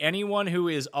 But anyone who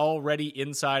is already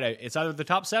inside, it's either the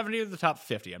top 70 or the top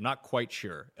 50, I'm not quite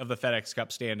sure, of the FedEx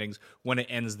Cup standings when it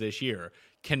ends this year,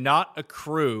 cannot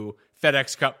accrue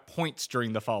FedEx Cup points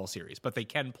during the fall series. But they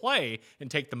can play and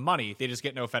take the money. They just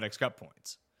get no FedEx Cup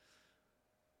points.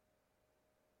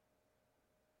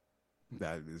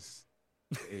 That is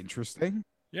interesting.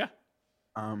 Yeah.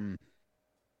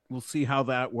 We'll see how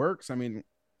that works. I mean,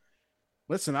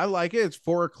 listen, I like it. It's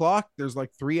 4:00. There's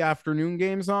like 3 afternoon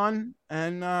games on,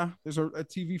 and there's a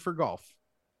TV for golf.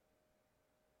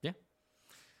 Yeah.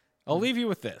 I'll leave you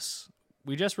with this.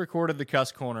 We just recorded the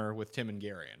Cuss Corner with Tim and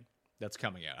Garion. That's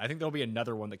coming out. I think there'll be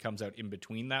another one that comes out in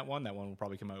between that one. That one will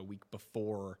probably come out a week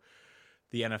before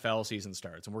the NFL season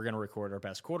starts. And we're going to record our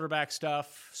best quarterback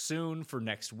stuff soon for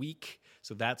next week.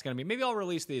 So that's going to be, maybe I'll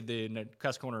release the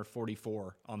Cuss Corner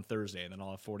 44 on Thursday, and then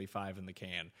I'll have 45 in the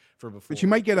can for before. But you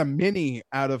might get a mini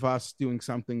out of us doing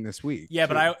something this week. Yeah,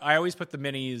 too. But I always put the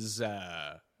minis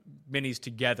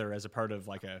together as a part of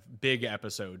like a big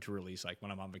episode to release, like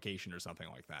when I'm on vacation or something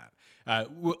like that.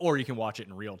 Or you can watch it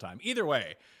in real time. Either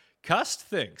way, Cuss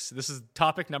thinks, this is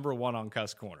topic number 1 on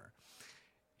Cuss Corner.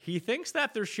 He thinks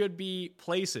that there should be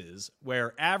places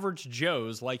where average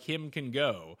Joes like him can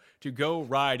go to go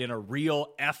ride in a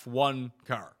real F1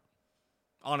 car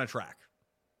on a track.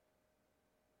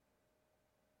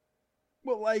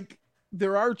 Well, like,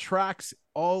 there are tracks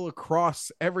all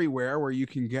across everywhere where you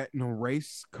can get in a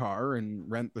race car and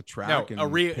rent the track. No, a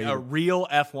real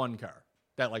F1 car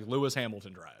that like Lewis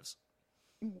Hamilton drives.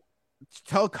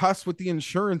 Tell Cuss what the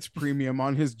insurance premium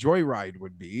on his Joyride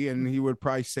would be, and he would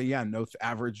probably say, yeah, no,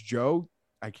 average Joe,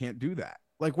 I can't do that.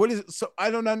 Like, what is it? So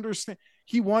I don't understand.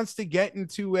 He wants to get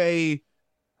into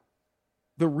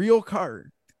the real car.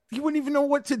 He wouldn't even know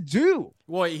what to do.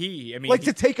 Well,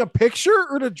 to take a picture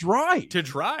or to drive? To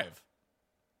drive.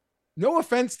 No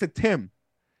offense to Tim.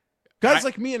 Guys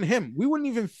like me and him, we wouldn't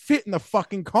even fit in the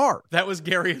fucking car. That was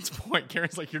Garion's point.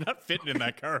 Garion's like, you're not fitting in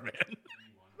that car, man.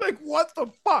 Like, what the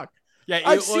fuck? Yeah,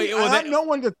 I have no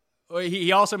one to.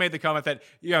 He also made the comment that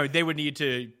they would need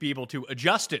to be able to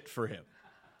adjust it for him.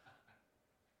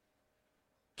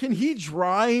 Can he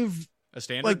drive a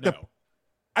standard? No.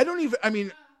 I don't even. I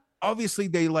mean, obviously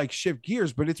they like shift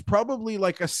gears, but it's probably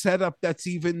like a setup that's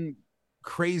even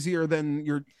crazier than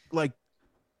your like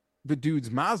the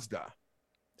dude's Mazda.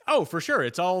 Oh, for sure.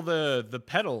 It's all the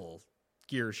pedal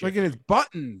gear shift. Like, and it's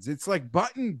buttons. It's like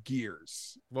button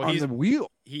gears on the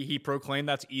wheel. He proclaimed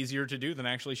that's easier to do than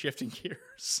actually shifting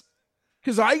gears.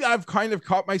 Because I've kind of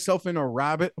caught myself in a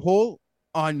rabbit hole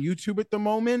on YouTube at the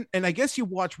moment. And I guess you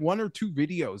watch 1 or 2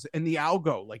 videos and the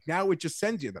algo, like now it just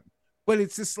sends you them. But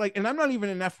it's just like, and I'm not even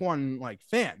an F1 like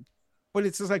fan, but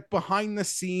it's just like behind the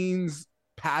scenes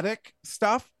paddock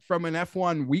stuff from an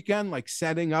F1 weekend, like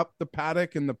setting up the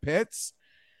paddock and the pits.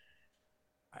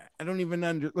 I don't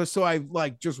even so I've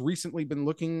like just recently been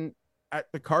looking at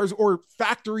the cars or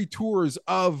factory tours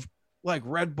of like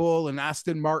Red Bull and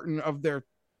Aston Martin of their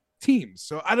teams.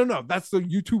 So I don't know. That's the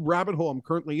YouTube rabbit hole I'm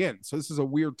currently in. So this is a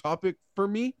weird topic for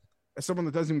me as someone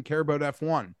that doesn't even care about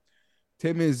F1.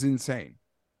 Tim is insane.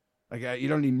 Like, you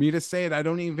don't need me to say it. I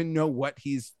don't even know what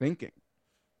he's thinking.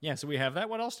 Yeah, so we have that.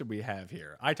 What else did we have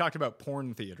here? I talked about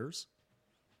porn theaters,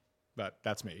 but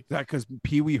that's me. Is that because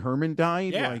Pee Wee Herman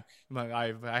died? Yeah,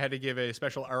 I had to give a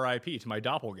special RIP to my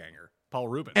doppelganger, Paul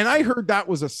Rubens. And I heard that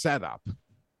was a setup.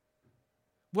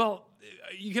 Well,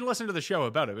 you can listen to the show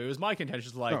about it. It was my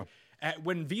contention,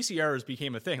 when VCRs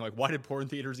became a thing, like, why did porn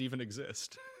theaters even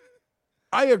exist?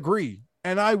 I agree.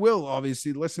 And I will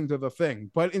obviously listen to the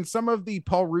thing. But in some of the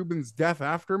Paul Rubens death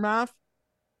aftermath,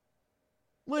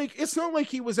 like, it's not like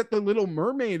he was at the Little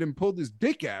Mermaid and pulled his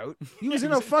dick out. He was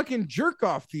in a fucking jerk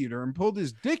off theater and pulled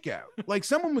his dick out. Like,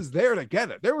 someone was there to get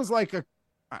it. There was like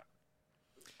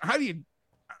how do you,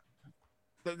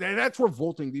 that's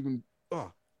revolting to even,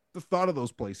 the thought of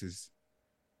those places.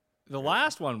 The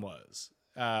last one was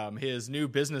his new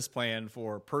business plan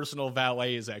for personal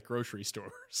valets at grocery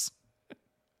stores.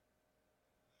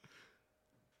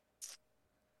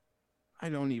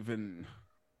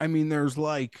 There's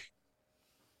like,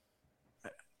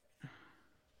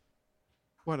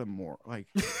 what a more, like,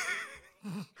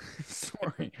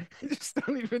 sorry, I just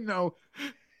don't even know.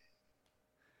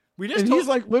 He's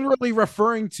like literally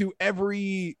referring to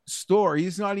every store.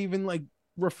 He's not even like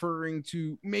referring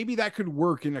to, maybe that could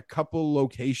work in a couple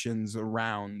locations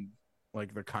around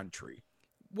like the country.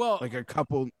 Well, like a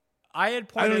couple. I had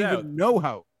pointed out, I don't even know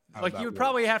how like, you would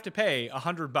probably have to pay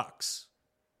 $100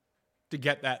 to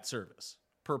get that service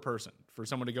per person for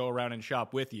someone to go around and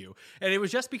shop with you. And it was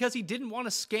just because he didn't want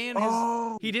to scan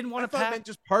his, he didn't want to pay.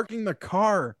 Just parking the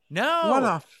car. No. What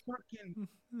a fucking.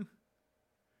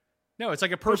 No, it's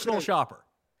like a personal shopper.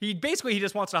 He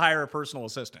just wants to hire a personal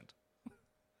assistant.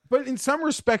 But in some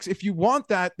respects, if you want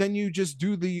that, then you just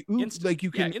do the like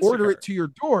you can Instacart. order it to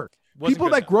your door. People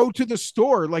that go to the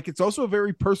store, like, it's also a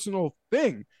very personal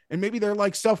thing. And maybe they're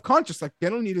like self-conscious. Like, they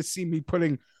don't need to see me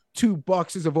putting 2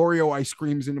 boxes of Oreo ice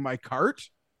creams into my cart.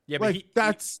 Yeah, like,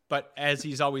 but as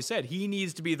he's always said, he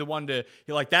needs to be the one to,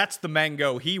 that's the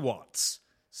mango he wants.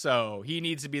 So he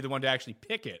needs to be the one to actually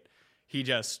pick it. He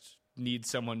just needs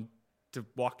someone to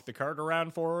walk the cart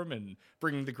around for him and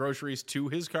bring the groceries to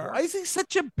his car. Why is he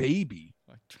such a baby?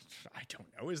 I don't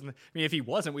know. If he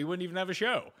wasn't, we wouldn't even have a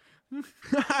show.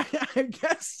 I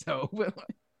guess so, but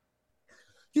like,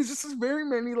 he's just has very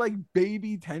many like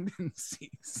baby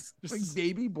tendencies, like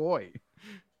baby boy.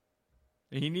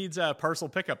 He needs a parcel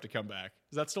pickup to come back.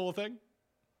 Is that still a thing?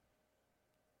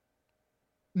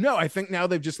 No, I think now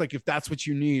they've just like, if that's what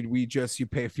you need, you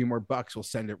pay a few more bucks, we'll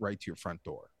send it right to your front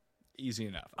door. Easy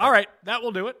enough. All right, that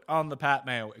will do it on the Pat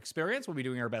Mayo Experience. We'll be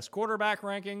doing our best quarterback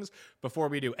rankings before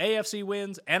we do AFC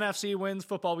wins, NFC wins.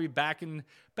 Football will be back.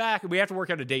 We have to work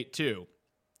out a date, too.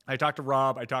 I talked to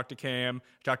Rob, I talked to Cam,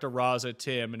 I talked to Raza,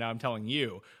 Tim, and now I'm telling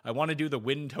you, I want to do the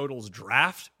win totals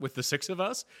draft with the 6 of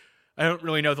us. I don't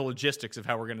really know the logistics of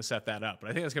how we're going to set that up,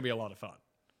 but I think it's going to be a lot of fun.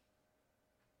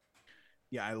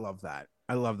 Yeah, I love that.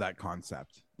 I love that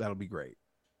concept. That'll be great.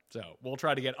 So we'll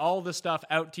try to get all this stuff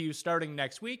out to you starting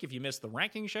next week. If you missed the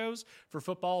ranking shows for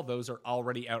football, those are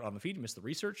already out on the feed. You missed the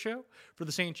research show for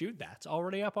the St. Jude. That's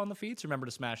already up on the feed. So remember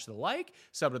to smash the like,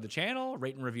 sub to the channel,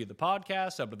 rate and review the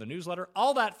podcast, sub to the newsletter,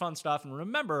 all that fun stuff. And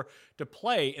remember to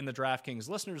play in the DraftKings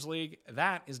Listeners League.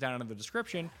 That is down in the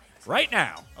description right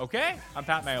now. Okay? I'm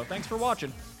Pat Mayo. Thanks for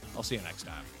watching. I'll see you next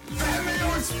time. Pat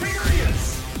Mayo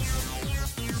Experience!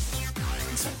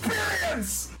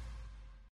 Experience!